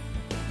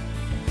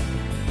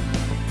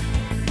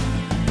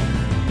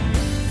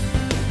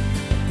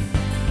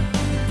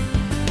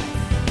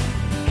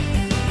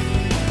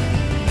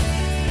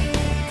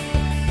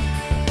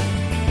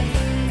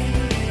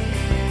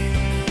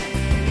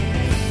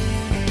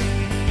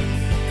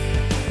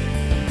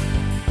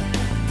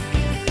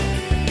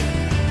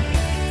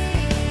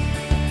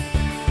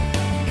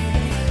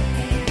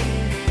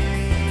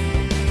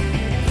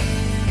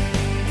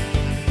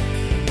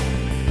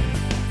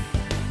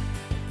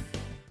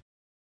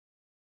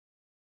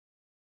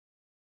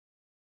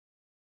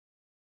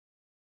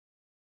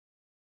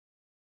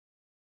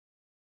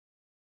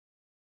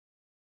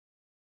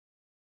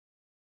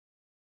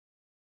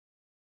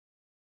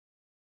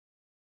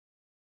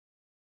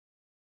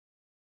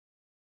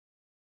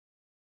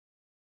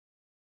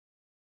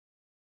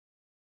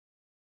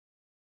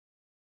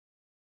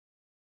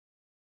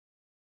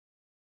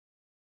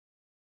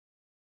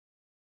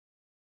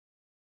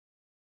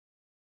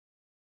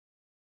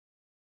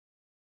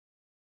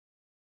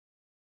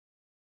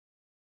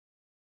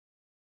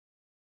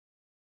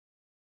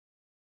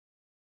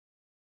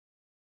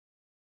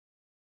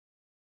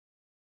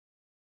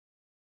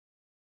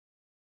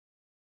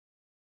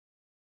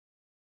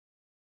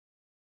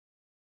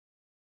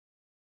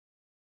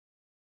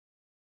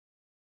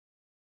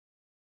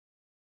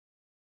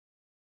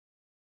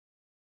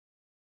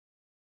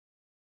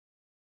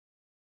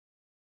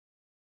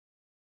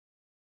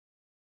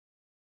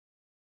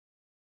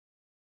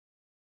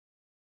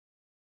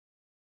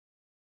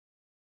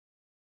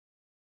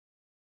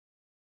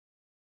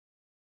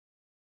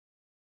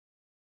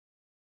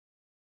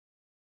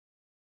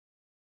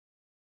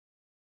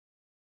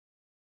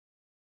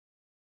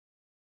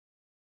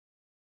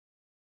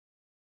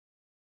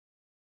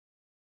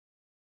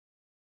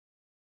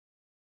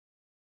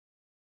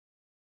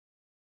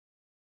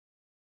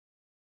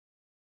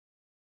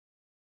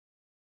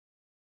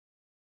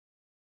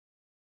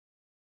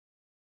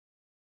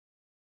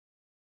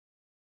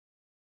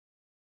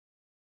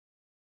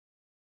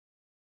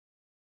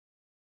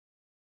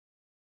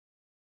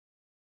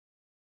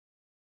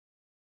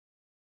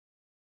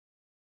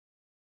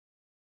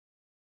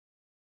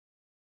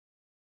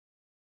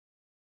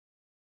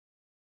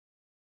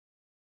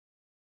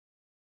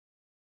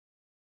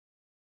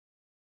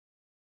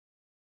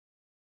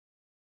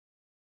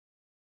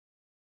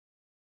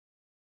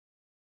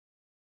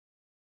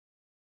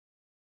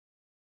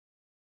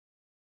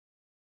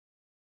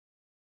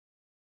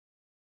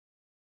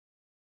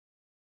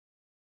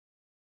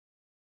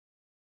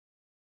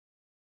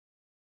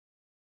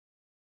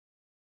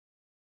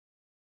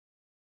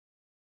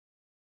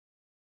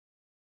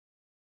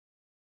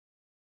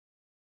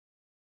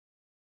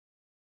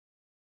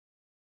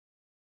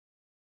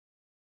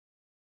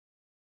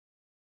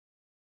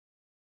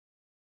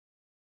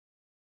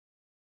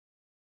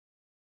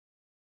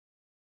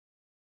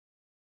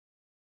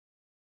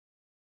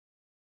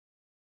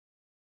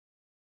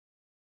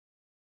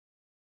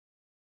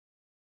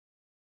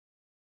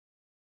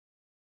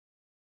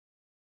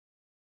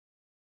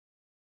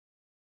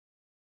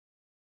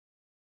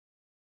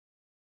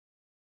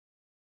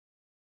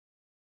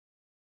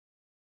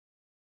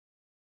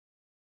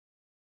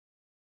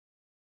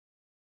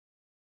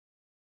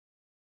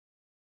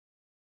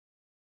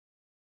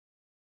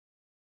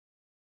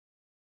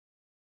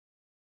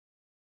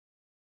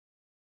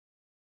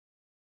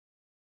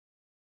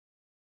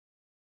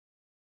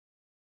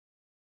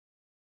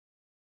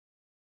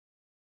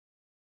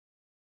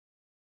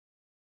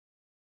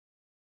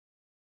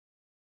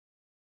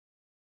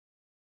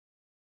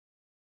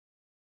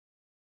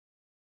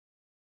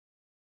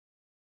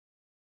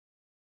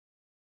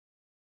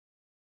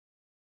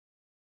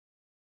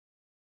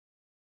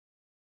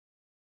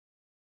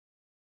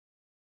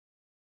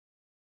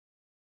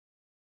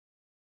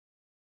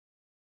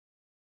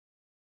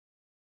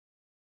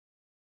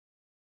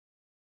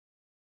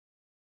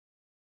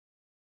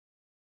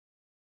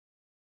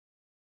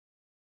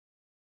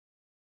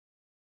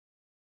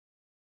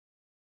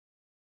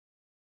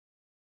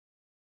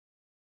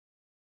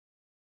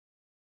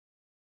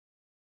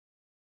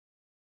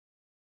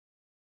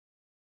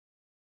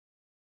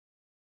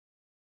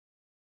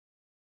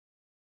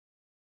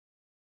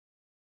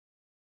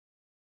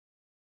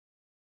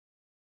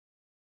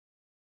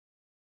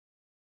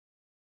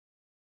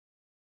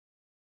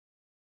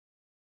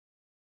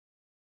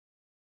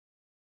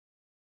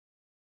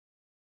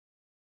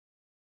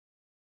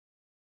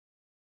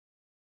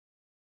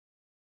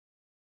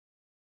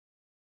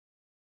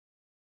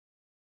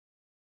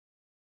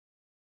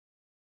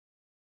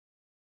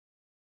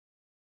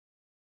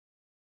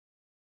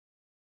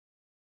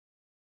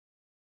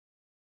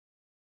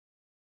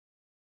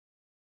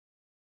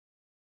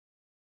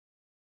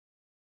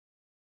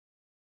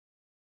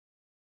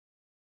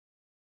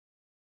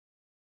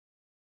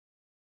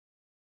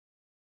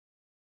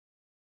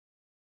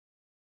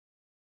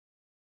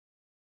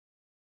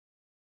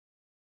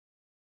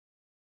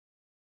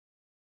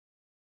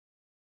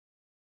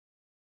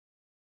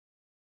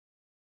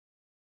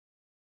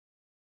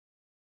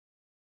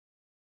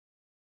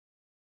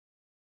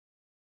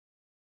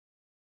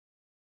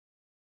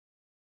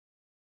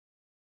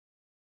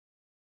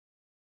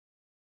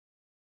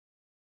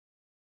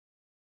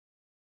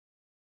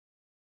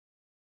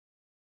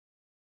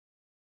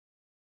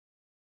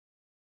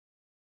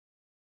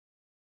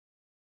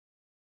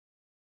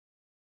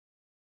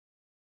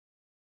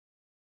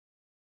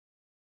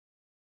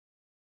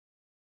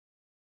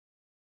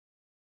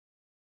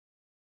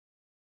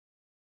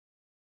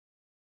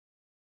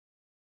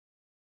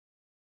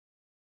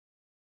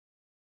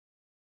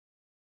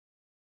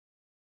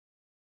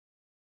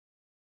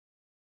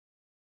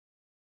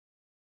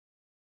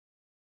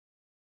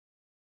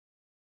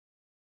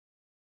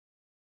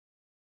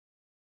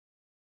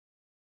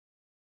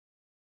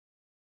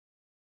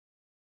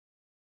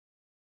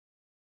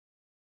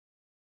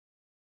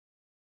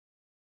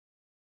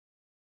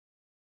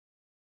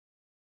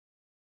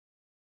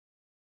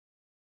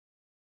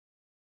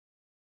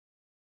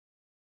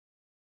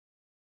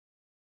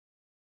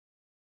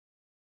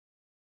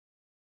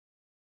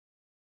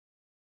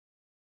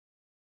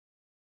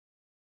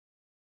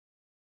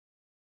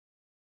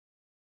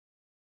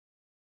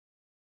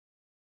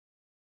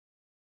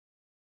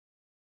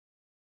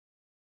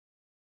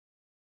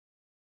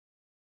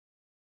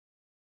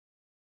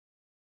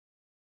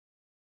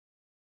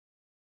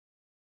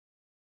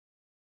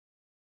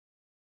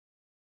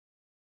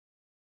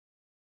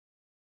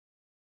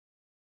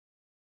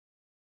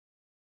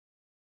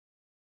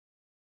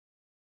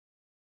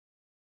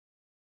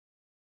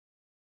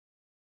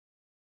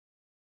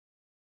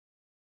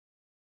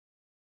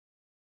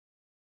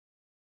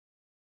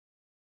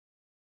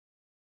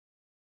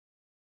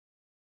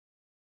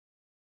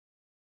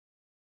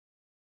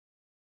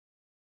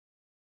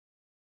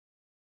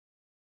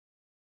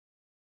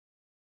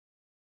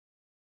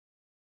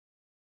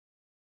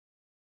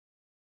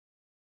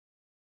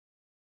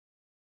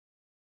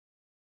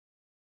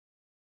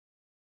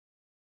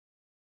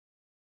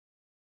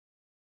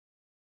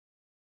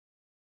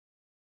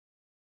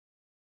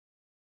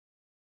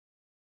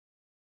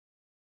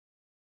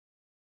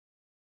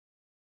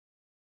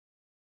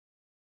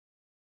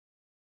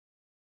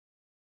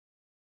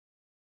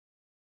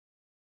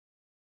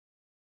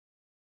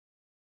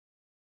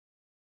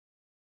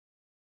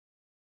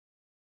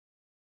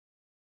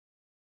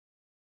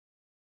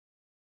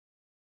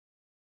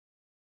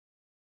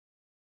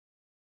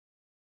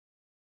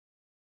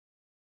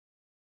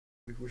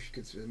 We wish we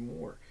could send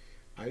more.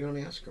 I don't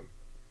ask them.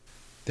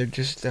 They're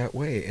just that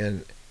way,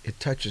 and it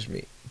touches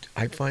me.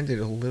 I find it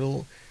a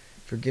little,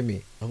 forgive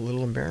me, a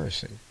little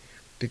embarrassing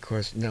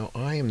because now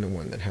I am the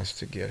one that has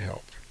to get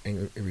help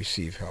and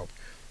receive help.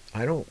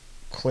 I don't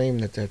claim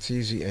that that's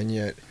easy, and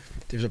yet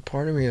there's a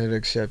part of me that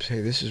accepts,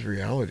 hey, this is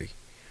reality.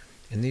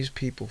 And these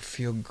people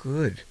feel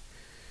good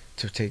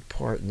to take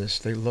part in this.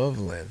 They love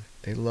Lynn.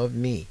 They love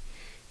me.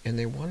 And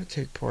they want to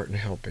take part in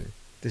helping.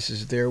 This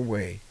is their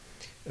way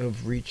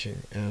of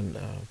reaching, and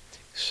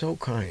so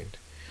kind.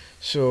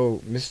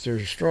 So Mr.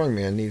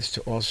 Strongman needs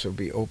to also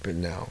be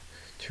open now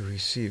to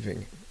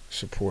receiving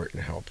support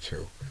and help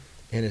too.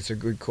 And it's a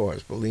good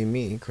cause, believe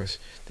me, because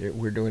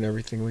we're doing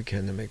everything we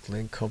can to make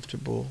Lynn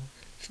comfortable,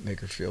 make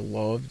her feel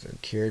loved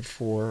and cared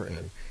for,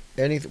 and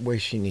any way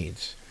she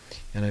needs.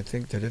 And I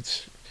think that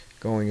it's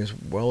going as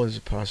well as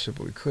it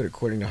possibly could.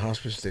 According to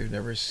hospice, they've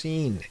never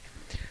seen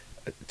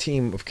a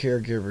team of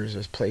caregivers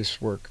as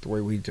place work the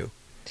way we do.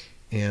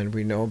 And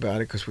we know about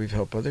it because we've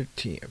helped other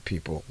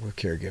people with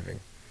caregiving,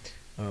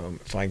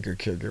 find good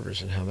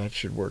caregivers and how that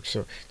should work.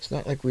 So it's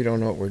not like we don't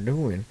know what we're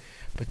doing,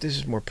 but this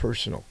is more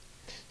personal.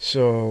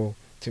 So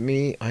to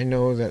me, I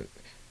know that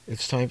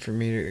it's time for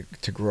me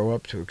to grow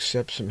up, to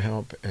accept some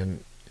help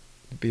and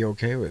be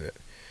okay with it.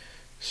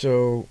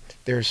 So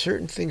there are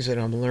certain things that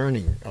I'm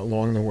learning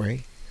along the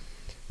way,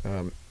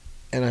 and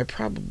I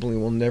probably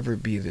will never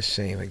be the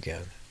same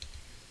again.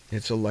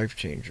 It's a life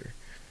changer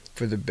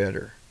for the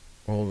better,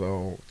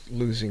 although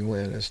losing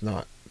Lynn is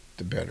not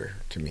the better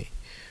to me.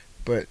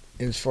 But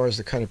as far as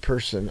the kind of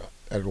person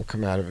that will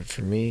come out of it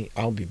for me,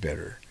 I'll be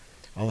better.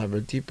 I'll have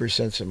a deeper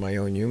sense of my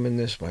own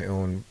humanness, my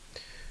own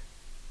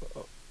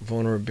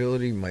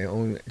vulnerability, my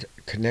own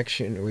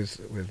connection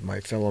with my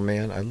fellow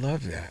man. I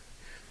love that.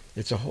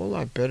 It's a whole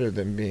lot better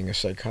than being a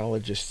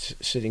psychologist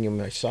sitting in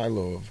my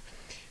silo of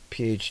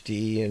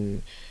PhD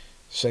and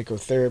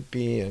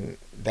psychotherapy and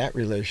that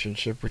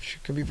relationship, which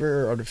can be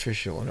very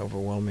artificial and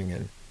overwhelming,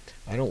 and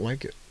I don't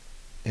like it.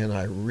 And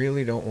I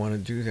really don't want to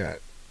do that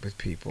with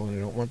people, and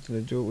I don't want them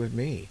to do it with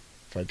me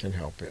if I can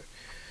help it.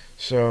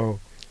 So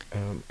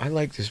I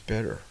like this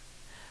better.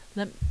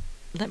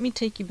 Let me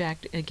take you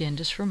back again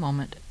just for a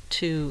moment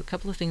to a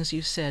couple of things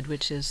you said,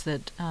 which is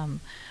that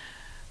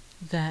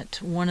that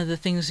one of the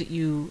things that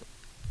you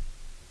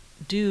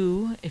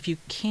do, if you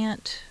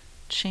can't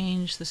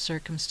change the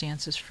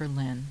circumstances for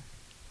Lynn,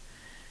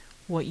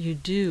 what you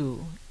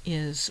do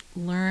is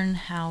learn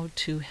how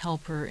to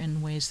help her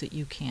in ways that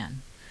you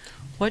can.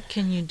 What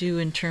can you do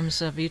in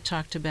terms of, you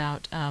talked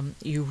about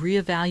you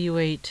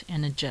reevaluate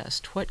and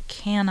adjust. What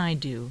can I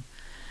do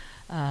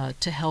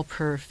to help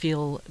her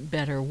feel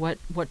better?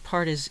 What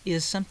part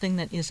is something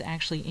that is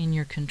actually in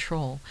your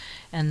control,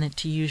 and that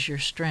to use your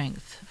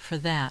strength for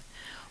that?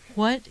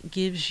 What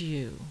gives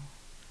you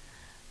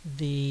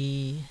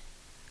the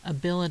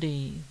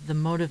ability, the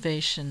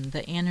motivation,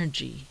 the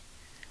energy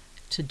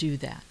to do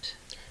that?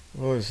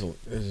 Well, there's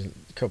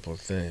a couple of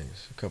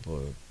things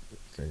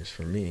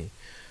for me.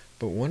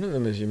 But one of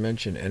them is, you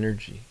mentioned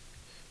energy.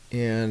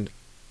 And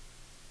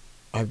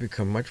I've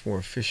become much more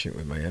efficient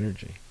with my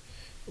energy,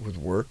 with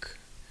work,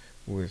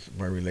 with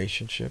my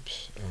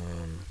relationships.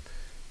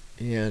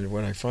 And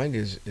what I find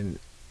is,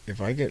 if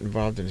I get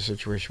involved in a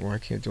situation where I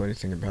can't do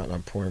anything about it, and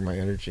I'm pouring my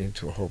energy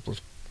into a hopeless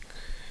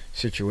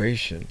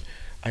situation,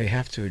 I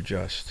have to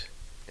adjust.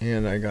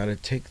 And I got to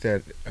take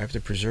that, I have to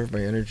preserve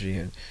my energy.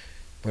 And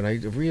when I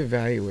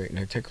reevaluate and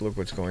I take a look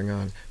what's going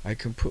on, I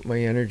can put my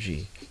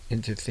energy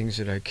into things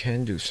that I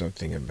can do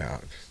something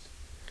about.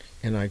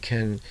 And I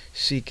can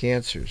seek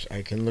answers.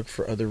 I can look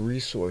for other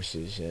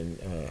resources and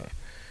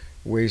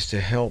ways to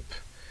help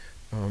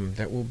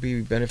that will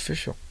be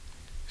beneficial.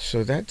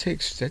 So that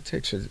takes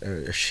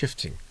a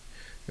shifting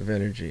of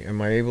energy.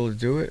 Am I able to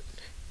do it?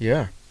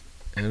 Yeah.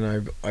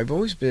 And I've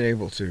always been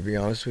able to be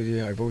honest with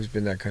you. I've always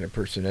been that kind of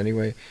person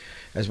anyway.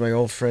 As my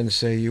old friends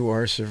say, you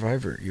are a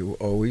survivor. You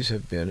always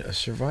have been a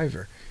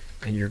survivor.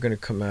 And you're going to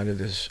come out of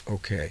this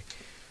okay.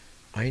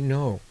 I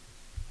know,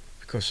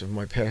 because of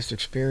my past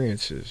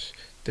experiences,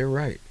 they're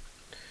right,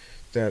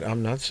 that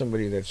I'm not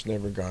somebody that's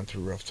never gone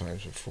through rough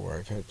times before.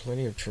 I've had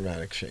plenty of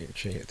traumatic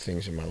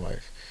things in my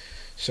life.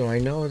 So I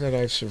know that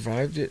I've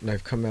survived it, and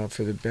I've come out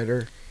for the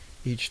better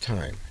each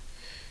time.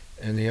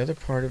 And the other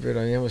part of it,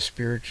 I am a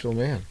spiritual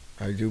man.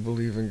 I do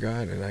believe in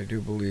God, and I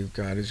do believe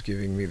God is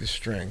giving me the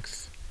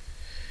strength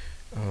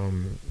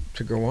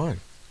to go on.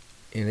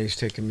 And He's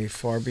taken me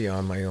far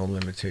beyond my own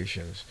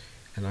limitations.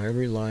 And I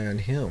rely on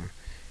Him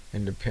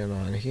and depend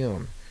on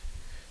Him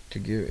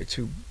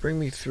to bring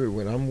me through.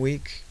 When I'm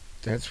weak,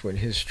 that's when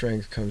His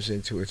strength comes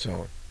into its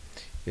own.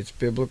 It's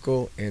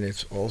biblical, and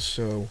it's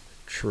also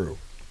true.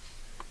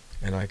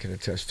 And I can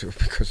attest to it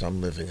because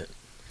I'm living it.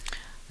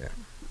 Yeah.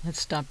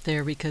 Let's stop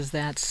there, because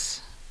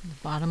that's the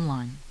bottom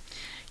line.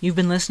 You've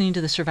been listening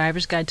to the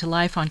Survivor's Guide to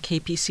Life on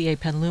KPCA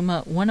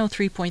Petaluma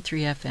 103.3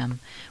 FM.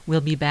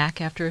 We'll be back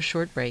after a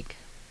short break.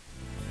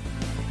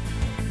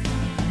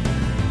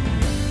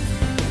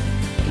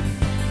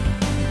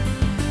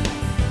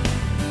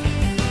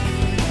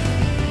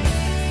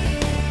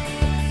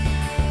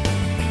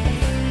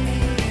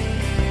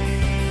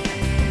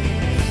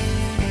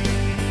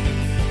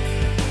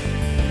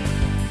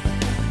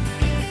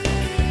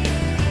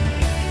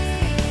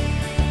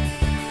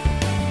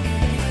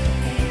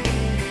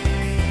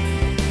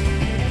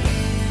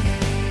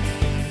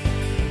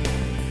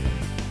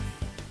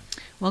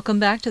 Welcome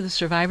back to the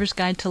Survivor's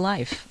Guide to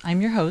Life.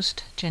 I'm your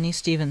host, Jenny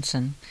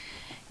Stevenson.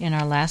 In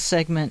our last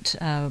segment,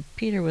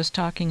 Peter was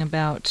talking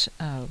about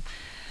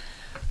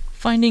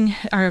finding,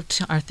 our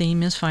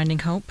theme is finding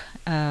hope.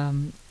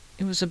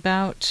 It was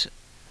about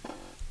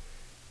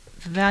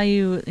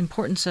the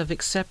importance of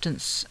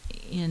acceptance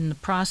in the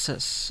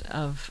process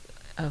of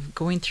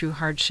going through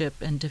hardship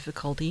and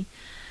difficulty.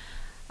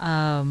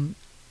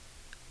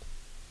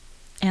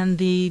 And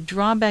the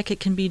drawback it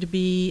can be to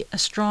be a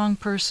strong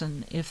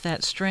person if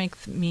that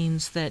strength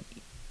means that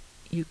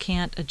you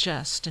can't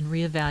adjust and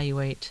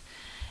reevaluate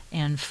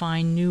and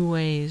find new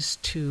ways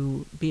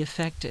to be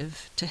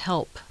effective, to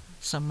help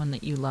someone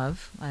that you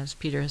love, as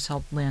Peter has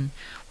helped Lynn.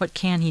 What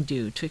can he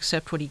do? To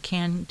accept what he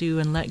can do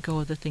and let go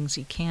of the things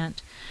he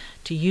can't,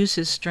 to use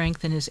his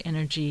strength and his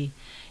energy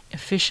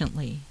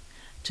efficiently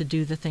to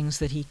do the things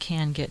that he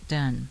can get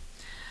done.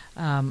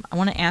 I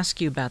want to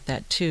ask you about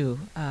that too.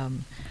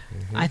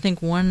 I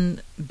think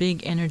one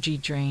big energy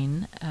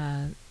drain,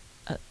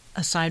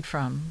 aside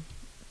from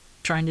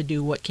trying to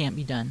do what can't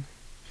be done,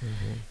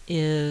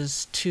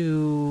 is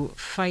to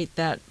fight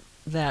that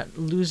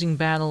losing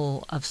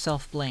battle of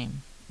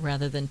self-blame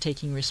rather than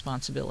taking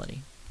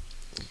responsibility.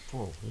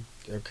 Oh,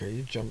 okay,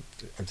 you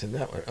jumped into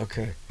that one.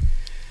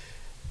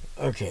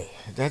 Okay,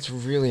 that's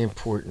really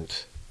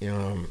important.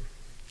 Wow,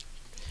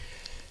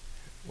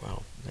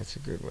 that's a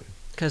good one.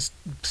 Because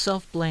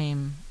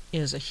self-blame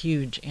is a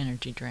huge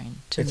energy drain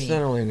to me. It's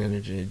not only an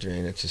energy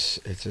drain; it's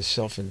a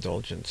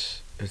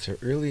self-indulgence. It's a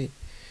really,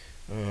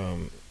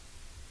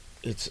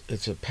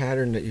 it's a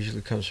pattern that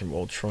usually comes from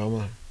old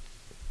trauma,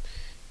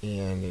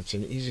 and it's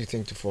an easy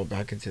thing to fall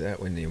back into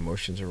that when the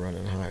emotions are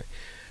running high.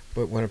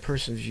 But when a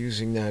person's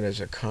using that as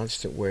a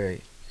constant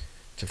way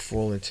to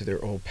fall into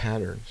their old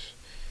patterns,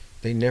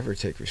 they never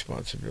take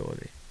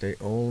responsibility. They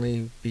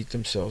only beat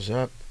themselves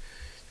up.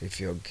 They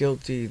feel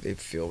guilty, they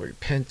feel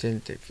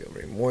repentant, they feel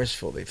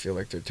remorseful, they feel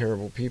like they're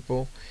terrible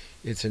people.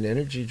 It's an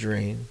energy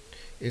drain.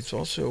 It's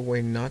also a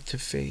way not to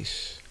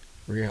face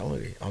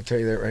reality. I'll tell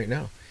you that right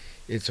now.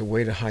 It's a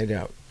way to hide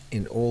out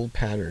in old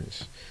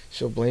patterns.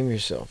 So blame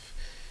yourself.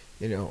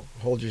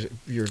 Hold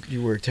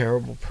you were a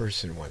terrible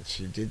person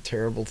once. You did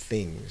terrible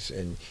things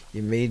and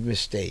you made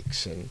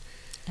mistakes, and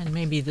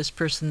maybe this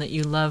person that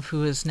you love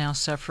who is now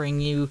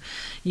suffering, you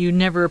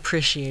never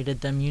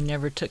appreciated them. You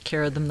never took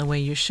care of them the way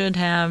you should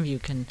have.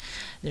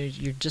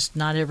 You're just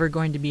not ever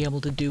going to be able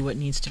to do what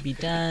needs to be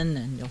done,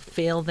 and you'll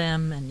fail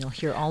them, and you'll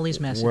hear all these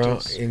messages.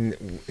 Well,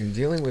 in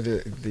dealing with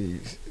the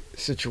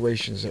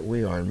situations that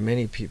we are, and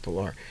many people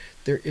are,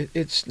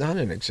 it's not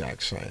an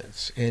exact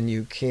science, and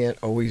you can't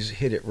always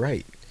hit it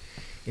right.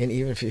 And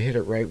even if you hit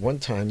it right one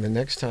time, the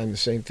next time the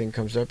same thing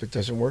comes up, it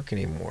doesn't work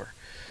anymore.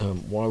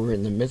 While we're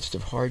in the midst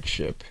of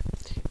hardship,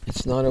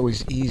 it's not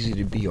always easy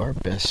to be our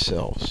best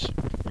selves,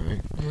 right?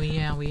 We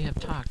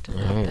have talked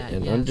about that.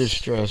 And yes. Under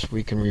stress,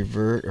 we can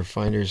revert or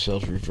find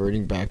ourselves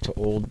reverting back to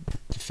old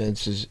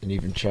defenses and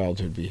even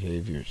childhood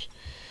behaviors.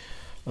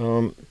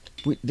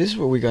 This is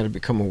where we got to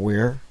become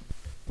aware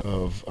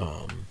of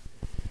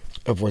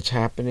what's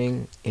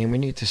happening, and we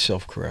need to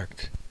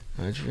self-correct.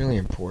 It's really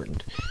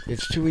important.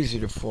 It's too easy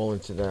to fall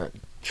into that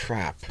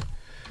trap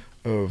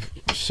of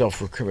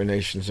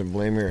self-recriminations and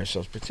blaming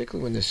ourselves,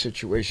 particularly when the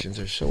situations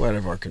are so out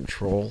of our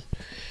control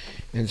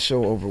and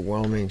so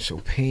overwhelming, so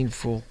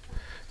painful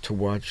to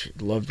watch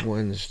loved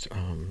ones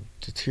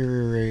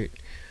deteriorate,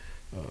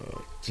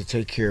 to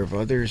take care of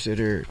others that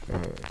are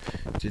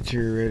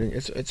deteriorating.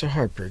 It's a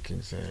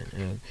heartbreaking thing,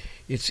 and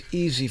it's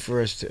easy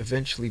for us to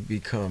eventually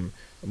become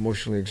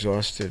emotionally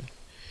exhausted.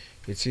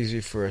 It's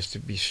easy for us to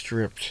be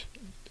stripped,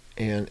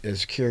 and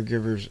as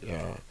caregivers,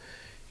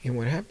 and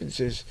what happens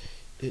is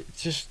it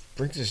just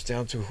brings us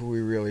down to who we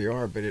really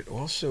are, but it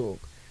also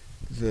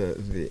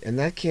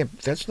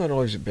that's not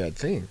always a bad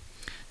thing.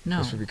 No.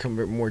 As we become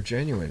a bit more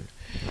genuine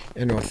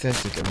and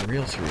authentic and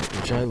real through it,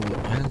 which I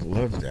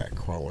love that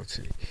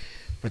quality.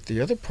 But the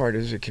other part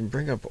is it can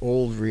bring up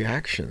old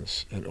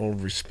reactions and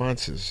old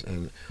responses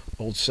and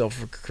old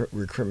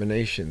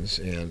self-recriminations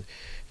and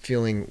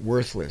feeling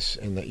worthless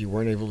and that you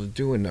weren't able to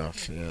do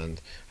enough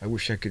and I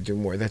wish I could do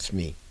more. That's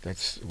me.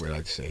 That's what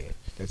I'd say.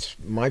 That's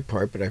my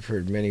part, but I've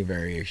heard many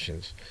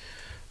variations.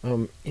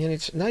 And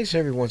it's nice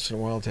every once in a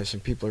while to have some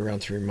people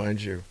around to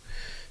remind you.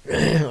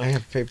 I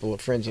have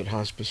friends at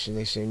hospice, and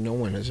they say no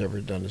one has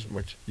ever done as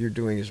much. You're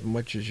doing as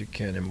much as you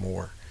can and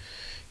more.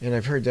 And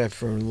I've heard that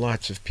from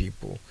lots of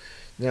people.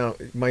 Now,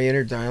 my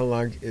inner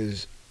dialogue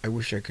is, I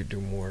wish I could do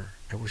more.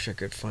 I wish I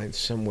could find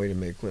some way to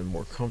make Lynn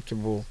more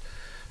comfortable,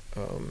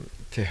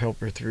 to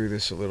help her through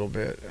this a little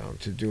bit,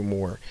 to do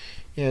more.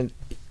 And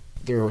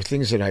there are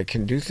things that I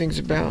can do things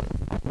about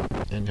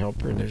and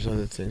help her, and there's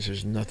other things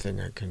there's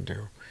nothing I can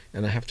do.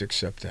 And I have to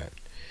accept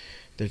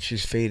that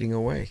she's fading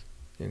away.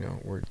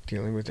 We're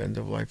dealing with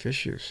end-of-life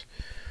issues.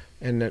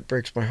 And that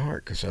breaks my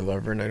heart because I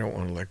love her and I don't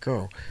want to let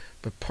go.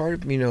 But part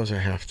of me knows I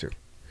have to.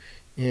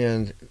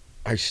 And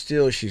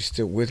she's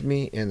still with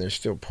me, and there's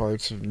still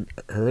parts of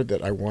her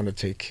that I want to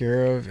take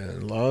care of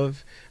and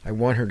love. I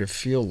want her to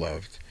feel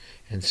loved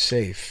and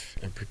safe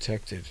and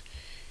protected.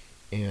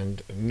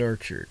 and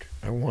nurtured.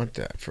 I want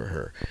that for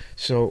her.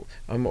 So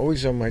I'm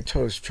always on my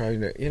toes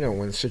trying to,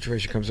 when the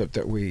situation comes up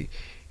that we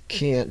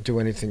can't do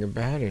anything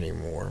about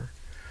anymore,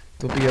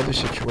 there'll be other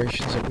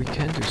situations that we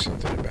can do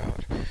something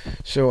about.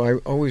 So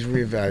I'm always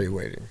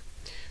reevaluating.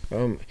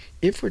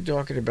 If we're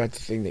talking about the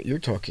thing that you're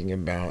talking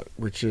about,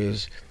 which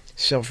is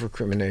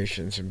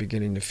self-recriminations and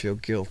beginning to feel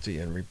guilty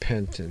and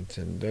repentant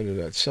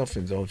and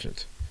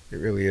self-indulgent, it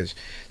really is.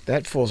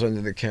 That falls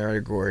under the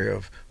category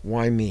of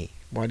why me?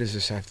 Why does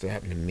this have to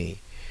happen to me?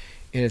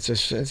 And it's a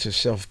sense of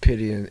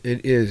self-pity, and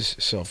it is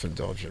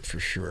self-indulgent for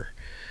sure,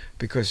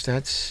 because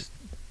that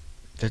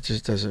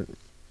just doesn't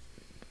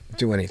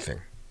do anything.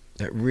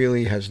 That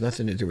really has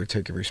nothing to do with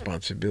taking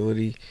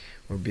responsibility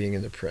or being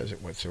in the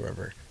present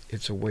whatsoever.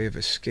 It's a way of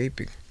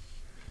escaping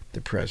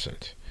the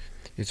present.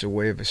 It's a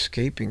way of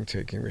escaping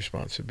taking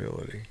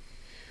responsibility.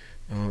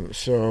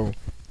 So,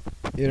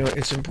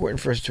 it's important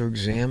for us to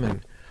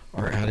examine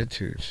our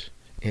attitudes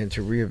and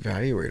to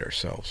reevaluate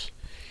ourselves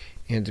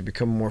and to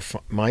become more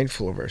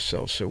mindful of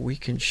ourselves so we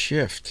can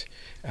shift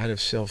out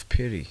of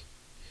self-pity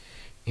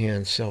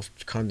and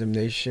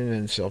self-condemnation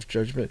and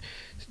self-judgment.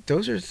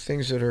 Those are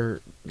things that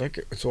are like,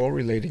 it's all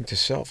relating to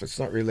self. It's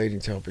not relating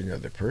to helping the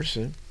other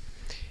person.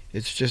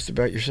 It's just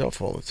about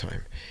yourself all the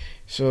time.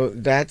 So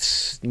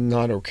that's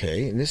not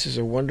okay. And this is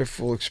a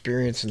wonderful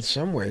experience in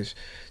some ways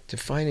to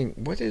finding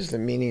what is the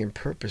meaning and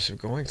purpose of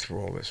going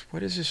through all this.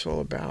 What is this all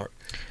about?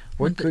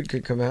 What good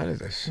could come out of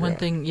this? One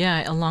thing,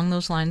 along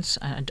those lines,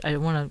 I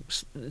don't want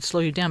to slow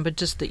you down, but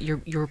just that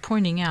you're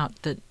pointing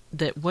out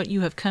that what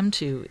you have come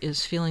to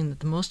is feeling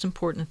that the most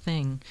important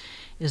thing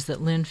is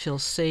that Lynn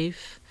feels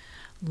safe,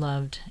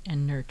 loved,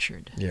 and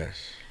nurtured.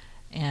 Yes.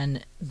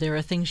 And there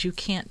are things you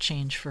can't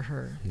change for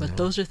her, but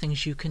those are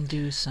things you can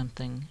do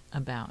something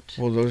about.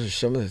 Well, those are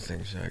some of the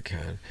things I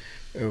can.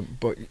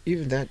 But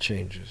even that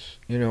changes.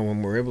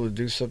 When we're able to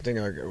do something,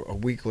 a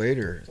week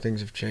later,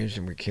 things have changed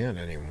and we can't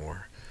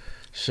anymore.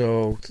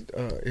 So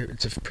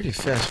it's a pretty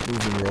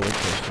fast-moving roller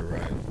coaster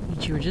ride.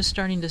 But you were just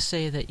starting to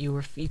say that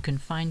you can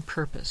find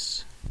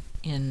purpose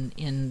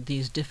in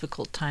these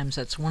difficult times.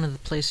 That's one of the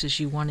places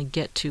you want to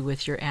get to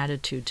with your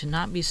attitude, to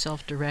not be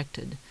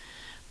self-directed,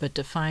 but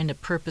to find a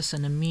purpose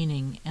and a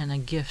meaning and a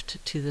gift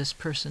to this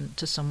person,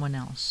 to someone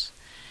else.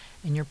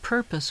 And your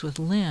purpose with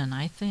Lynn,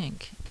 I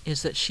think,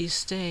 is that she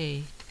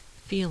stay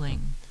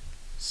feeling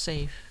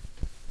safe,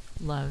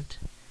 loved,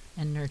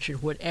 and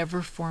nurtured,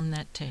 whatever form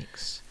that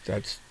takes.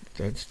 That's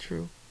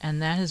true.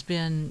 And that has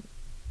been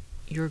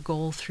your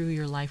goal through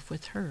your life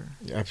with her.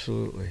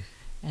 Absolutely.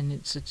 And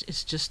it's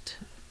just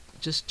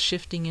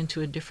shifting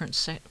into a different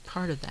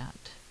part of that.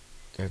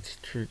 That's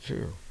true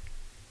too.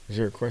 Is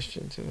there a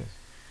question to this?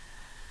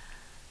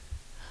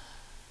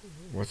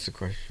 What's the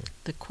question?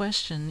 The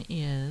question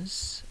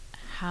is,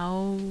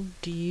 how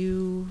do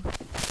you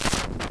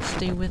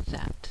stay with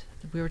that?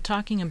 We were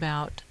talking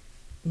about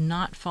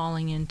not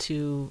falling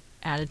into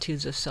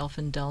attitudes of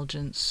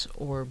self-indulgence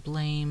or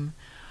blame.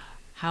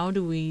 How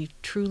do we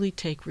truly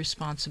take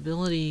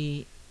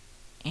responsibility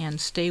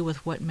and stay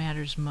with what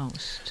matters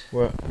most?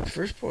 Well, the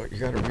first part, you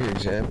got to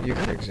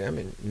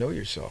examine, know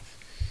yourself.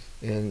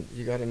 And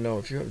you got to know,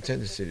 if you have a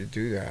tendency to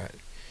do that,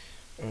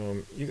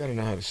 you got to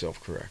know how to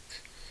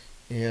self-correct.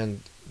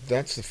 And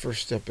that's the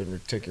first step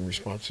in taking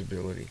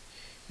responsibility,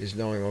 is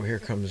knowing, here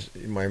comes,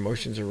 my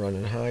emotions are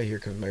running high, here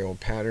comes my old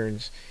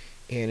patterns,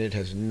 and it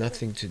has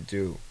nothing to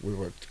do with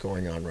what's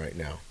going on right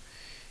now.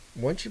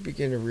 Once you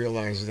begin to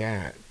realize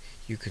that,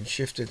 you can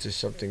shift it to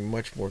something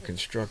much more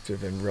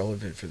constructive and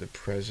relevant for the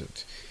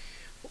present.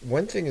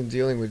 One thing in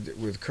dealing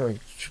with current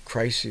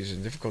crises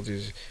and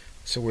difficulties,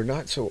 so we're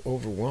not so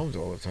overwhelmed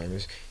all the time,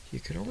 is you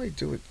can only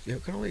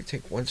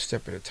take one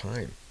step at a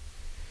time.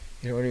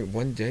 Only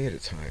one day at a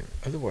time.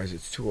 Otherwise,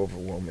 it's too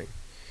overwhelming.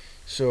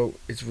 So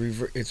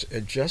it's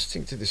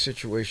adjusting to the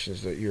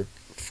situations that you're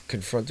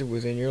confronted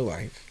with in your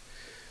life,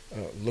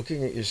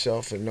 looking at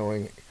yourself and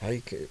knowing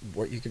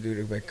what you can do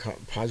to make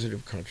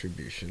positive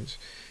contributions,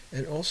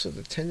 and also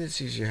the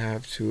tendencies you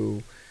have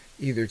to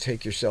either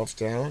take yourself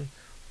down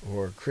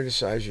or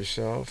criticize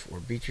yourself or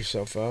beat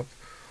yourself up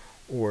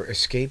or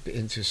escape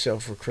into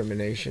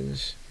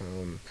self-recriminations.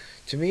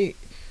 To me,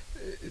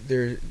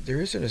 there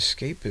is an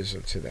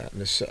escapism to that,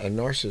 and a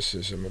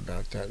narcissism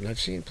about that, and I've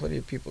seen plenty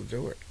of people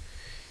do it.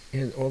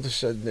 And all of a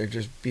sudden, they're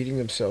just beating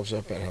themselves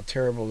up at how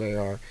terrible they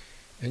are,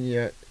 and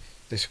yet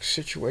the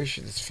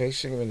situation that's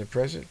facing them in the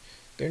present,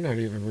 they're not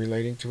even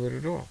relating to it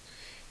at all.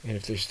 And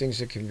if there's things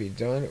that can be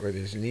done, or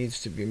there's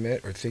needs to be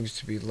met, or things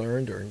to be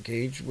learned or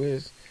engaged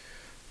with,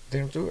 they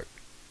don't do it.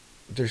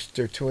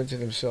 They're too into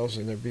themselves,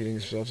 and they're beating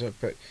themselves up.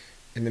 But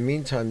in the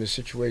meantime, the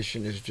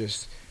situation is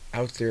just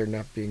out there,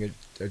 not being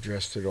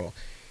addressed at all.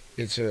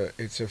 It's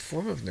a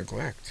form of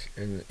neglect.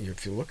 And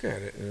if you look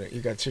at it, and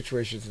you got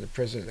situations in the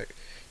present that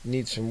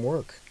need some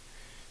work,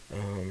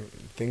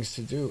 things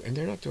to do, and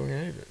they're not doing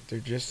any of it. They're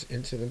just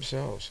into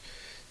themselves.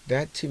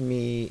 That, to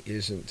me,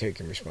 isn't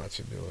taking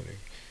responsibility.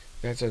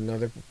 That's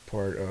another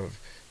part of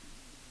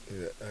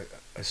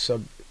a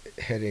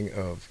subheading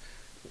of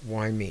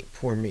why me,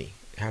 poor me.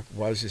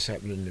 Why is this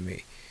happening to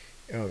me?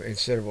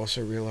 instead of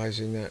also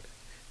realizing that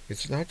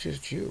it's not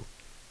just you.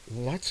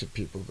 Lots of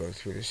people go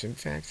through this. In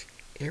fact,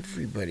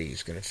 everybody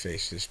is going to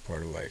face this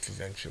part of life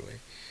eventually.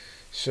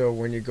 So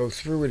when you go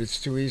through it,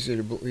 it's too easy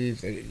to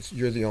believe that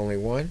you're the only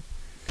one.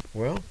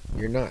 Well,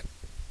 you're not.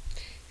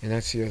 And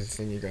that's the other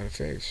thing you got to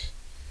face.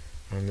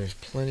 There's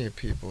plenty of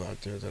people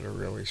out there that are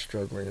really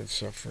struggling and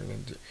suffering,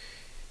 and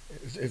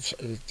there's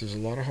a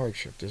lot of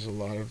hardship. There's a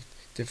lot of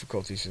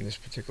difficulties in this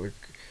particular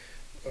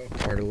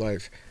part of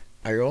life.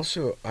 I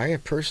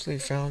have personally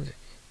found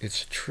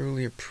it's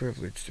truly a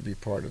privilege to be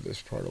part of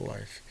this part of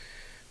life,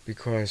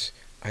 because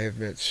I have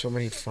met so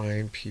many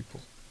fine people,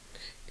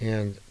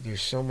 and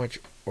there's so much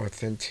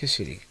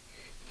authenticity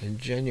and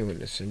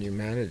genuineness and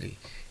humanity,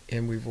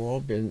 and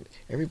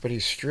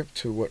everybody's stripped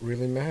to what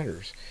really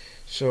matters.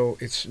 So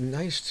it's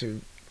nice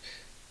and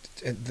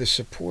the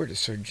support is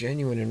so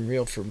genuine and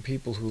real from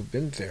people who've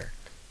been there.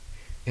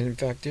 And in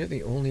fact, they're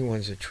the only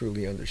ones that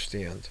truly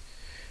understand.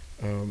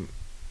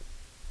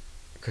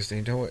 Because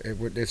they know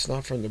it's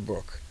not from the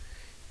book,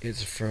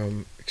 it's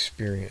from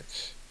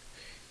experience.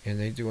 And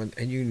they do, and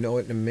you know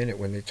it in a minute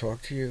when they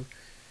talk to you.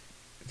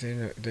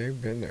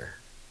 They've been there.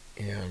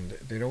 And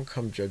they don't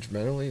come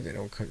judgmentally, they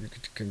don't come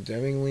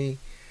condemningly.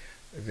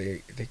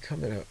 They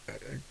come in a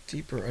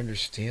deeper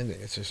understanding.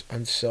 It's this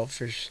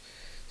unselfish,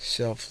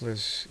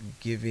 selfless,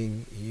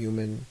 giving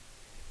human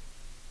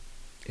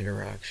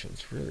interaction.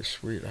 It's really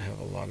sweet. I have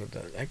a lot of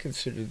that. I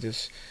consider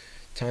this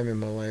time in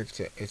my life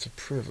it's a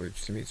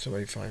privilege to meet so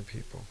many fine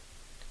people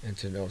and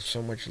to know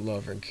so much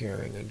love and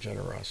caring and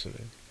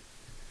generosity.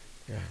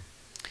 Yeah.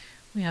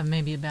 We have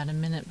maybe about a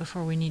minute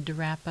before we need to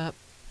wrap up.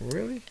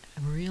 Really?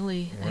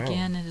 Really? Wow.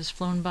 Again, it has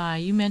flown by.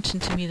 You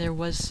mentioned to me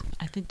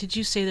did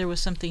you say there was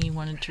something you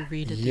wanted to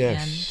read at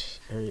yes.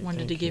 the end?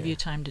 Wanted to give you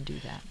time to do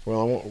that.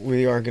 Well,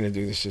 we are going to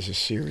do this as a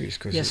series.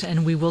 Yes,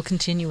 and we will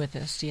continue with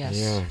this, yes.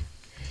 Yeah.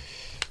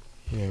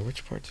 Yeah,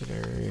 which part did I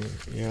read?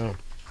 Yeah.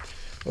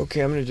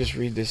 Okay, I'm going to just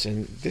read this.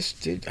 And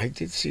I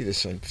did see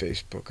this on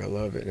Facebook. I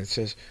love it. And it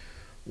says,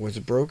 what's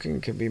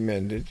broken can be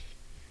mended.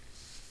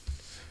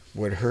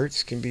 What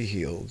hurts can be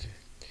healed.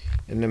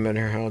 And no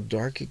matter how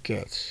dark it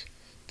gets,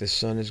 the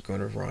sun is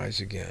going to rise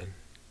again.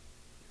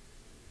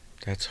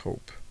 That's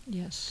hope.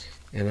 Yes.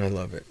 And I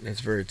love it. It's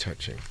very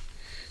touching.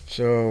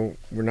 So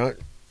we're not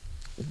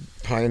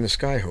pie in the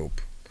sky hope.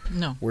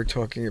 No. We're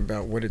talking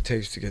about what it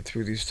takes to get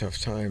through these tough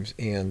times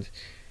and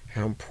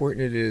how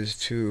important it is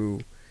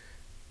to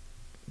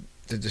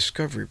the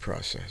discovery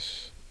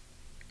process,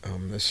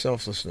 the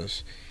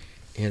selflessness,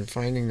 and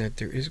finding that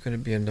there is going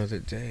to be another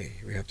day.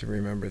 We have to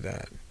remember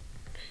that.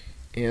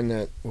 And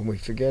that when we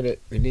forget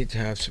it, we need to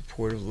have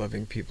supportive,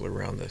 loving people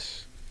around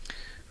us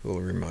who will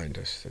remind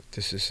us that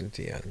this isn't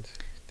the end.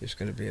 There's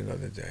going to be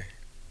another day.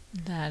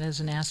 That is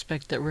an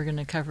aspect that we're going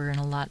to cover in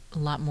a lot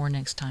more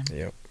next time.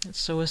 Yep. It's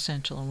so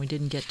essential, and we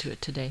didn't get to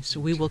it today, so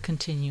we will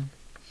continue.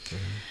 Mm-hmm.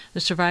 The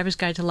Survivor's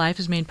Guide to Life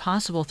is made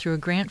possible through a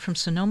grant from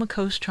Sonoma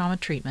Coast Trauma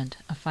Treatment,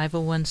 a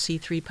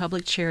 501c3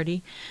 public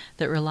charity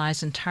that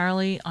relies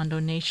entirely on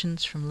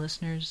donations from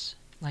listeners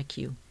like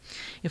you.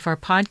 If our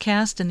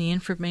podcast and the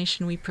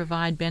information we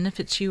provide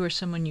benefits you or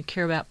someone you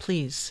care about,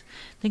 please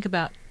think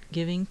about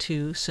giving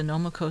to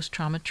Sonoma Coast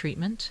Trauma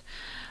Treatment.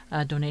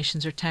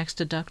 Donations are tax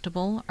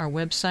deductible. Our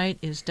website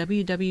is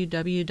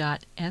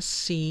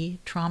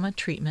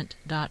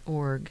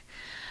www.sctraumatreatment.org.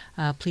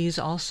 Please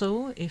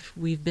also, if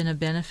we've been a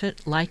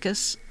benefit, like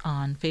us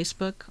on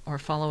Facebook or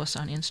follow us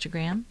on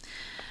Instagram.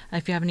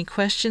 If you have any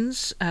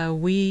questions,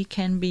 we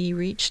can be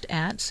reached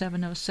at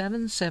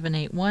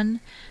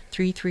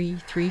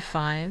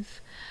 707-781-3335.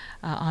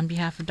 On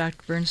behalf of Dr.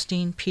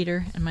 Bernstein,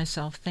 Peter, and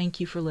myself, thank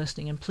you for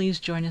listening. And please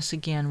join us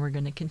again. We're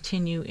going to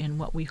continue in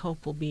what we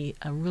hope will be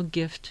a real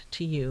gift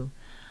to you.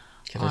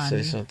 Can I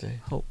say something?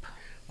 Hope.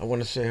 I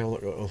want to say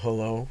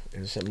hello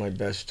and send my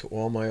best to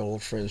all my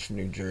old friends from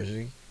New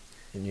Jersey,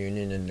 in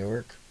Union and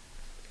Newark.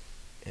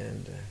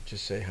 And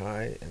just say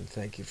hi and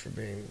thank you for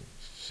being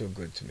so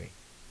good to me.